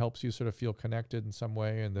a day helps you sort of feel connected in some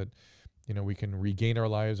way, and that we can regain our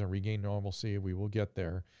lives and regain normalcy. We will get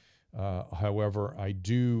there. However, I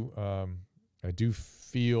do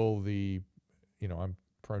feel I'm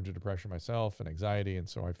prone to depression myself and anxiety, and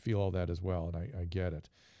so I feel all that as well, and I get it.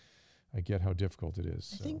 I get how difficult it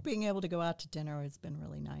is. I think being able to go out to dinner has been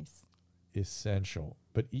really nice. Essential.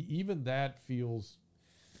 But even that feels...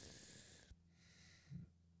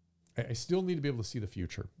 I still need to be able to see the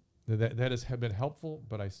future. That has been helpful,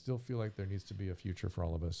 but I still feel like there needs to be a future for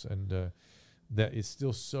all of us, and that is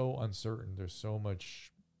still so uncertain. There's so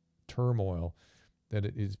much turmoil that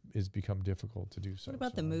it is become difficult to do so. What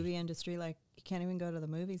about the movie industry? Like, you can't even go to the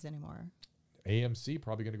movies anymore. AMC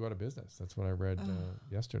probably going to go out of business. That's what I read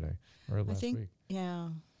yesterday or last week. Yeah.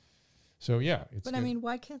 So yeah, But I mean,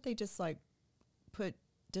 why can't they just put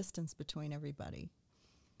distance between everybody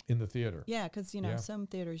in the theater? Yeah, because some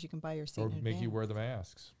theaters you can buy your seat or in make advance. you wear the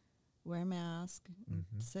masks. wear a mask,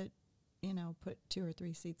 sit, put 2 or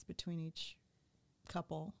 3 seats between each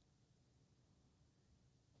couple.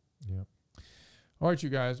 Yep. All right, you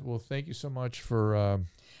guys. Well, thank you so much for...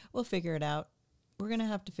 We'll figure it out. We're going to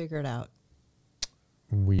have to figure it out.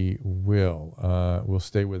 We will. We'll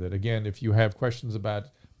stay with it. Again, if you have questions about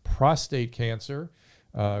prostate cancer,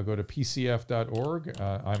 go to pcf.org.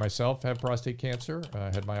 I myself have prostate cancer.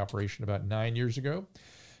 I had my operation about 9 years ago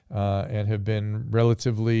and have been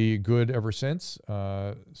relatively good ever since.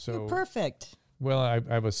 You're perfect. Well, I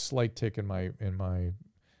have a slight tick in my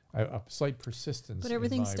a slight persistence, but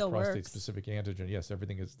everything in my still prostate works. specific antigen. Yes,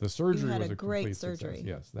 everything is. The surgery you had was a great complete surgery. success.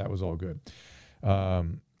 Yes, that was all good.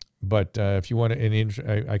 But if you want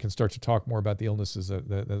to, I can start to talk more about the illnesses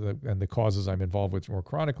and the causes I'm involved with more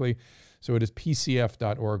chronically. So it is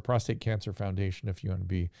pcf.org, Prostate Cancer Foundation, if you want to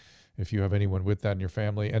be, if you have anyone with that in your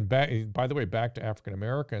family. And by the way, back to African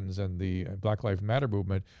Americans and the Black Lives Matter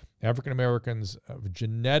movement. African Americans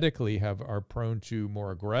genetically are prone to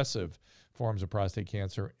more aggressive forms of prostate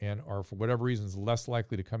cancer and are, for whatever reasons, less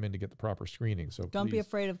likely to come in to get the proper screening. So don't be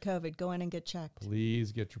afraid of COVID. Go in and get checked.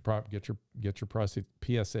 Please get your prostate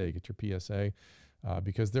PSA, get your PSA,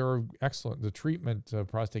 because there are excellent. The treatment of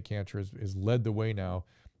prostate cancer is led the way now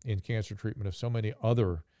in cancer treatment of so many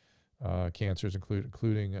other cancers,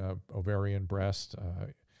 including ovarian, breast,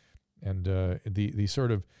 and the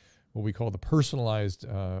sort of what we call the personalized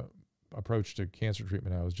approach to cancer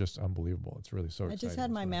treatment now is just unbelievable. It's really so exciting. I just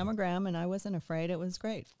had my mammogram and I wasn't afraid. It was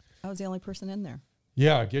great. I was the only person in there.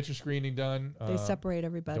 Yeah, get your screening done. They separate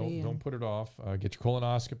everybody. Don't put it off. Get your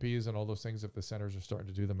colonoscopies and all those things if the centers are starting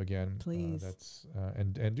to do them again. Please.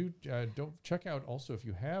 Don't check out also if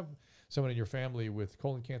you have someone in your family with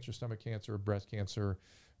colon cancer, stomach cancer, breast cancer,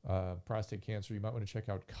 prostate cancer. You might want to check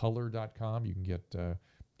out color.com. You can get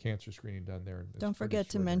cancer screening done there. Don't forget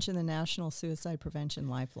to mention the National Suicide Prevention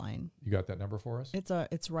Lifeline. You got that number for us?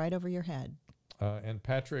 It's right over your head. And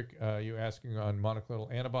Patrick, you asking on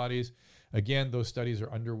monoclonal antibodies. Again, those studies are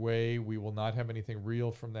underway. We will not have anything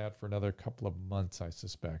real from that for another couple of months, I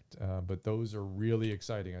suspect. But those are really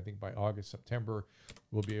exciting. I think by August, September,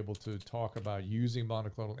 we'll be able to talk about using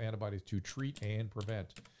monoclonal antibodies to treat and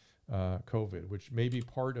prevent COVID, which may be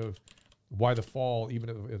part of why the fall, even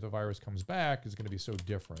if the virus comes back, is going to be so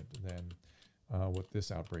different than what this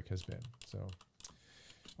outbreak has been. So,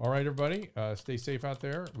 all right, everybody, stay safe out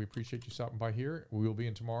there. We appreciate you stopping by here. We will be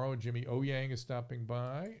in tomorrow. Jimmy Oyang is stopping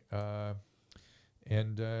by,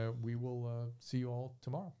 and we will see you all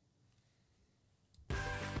tomorrow.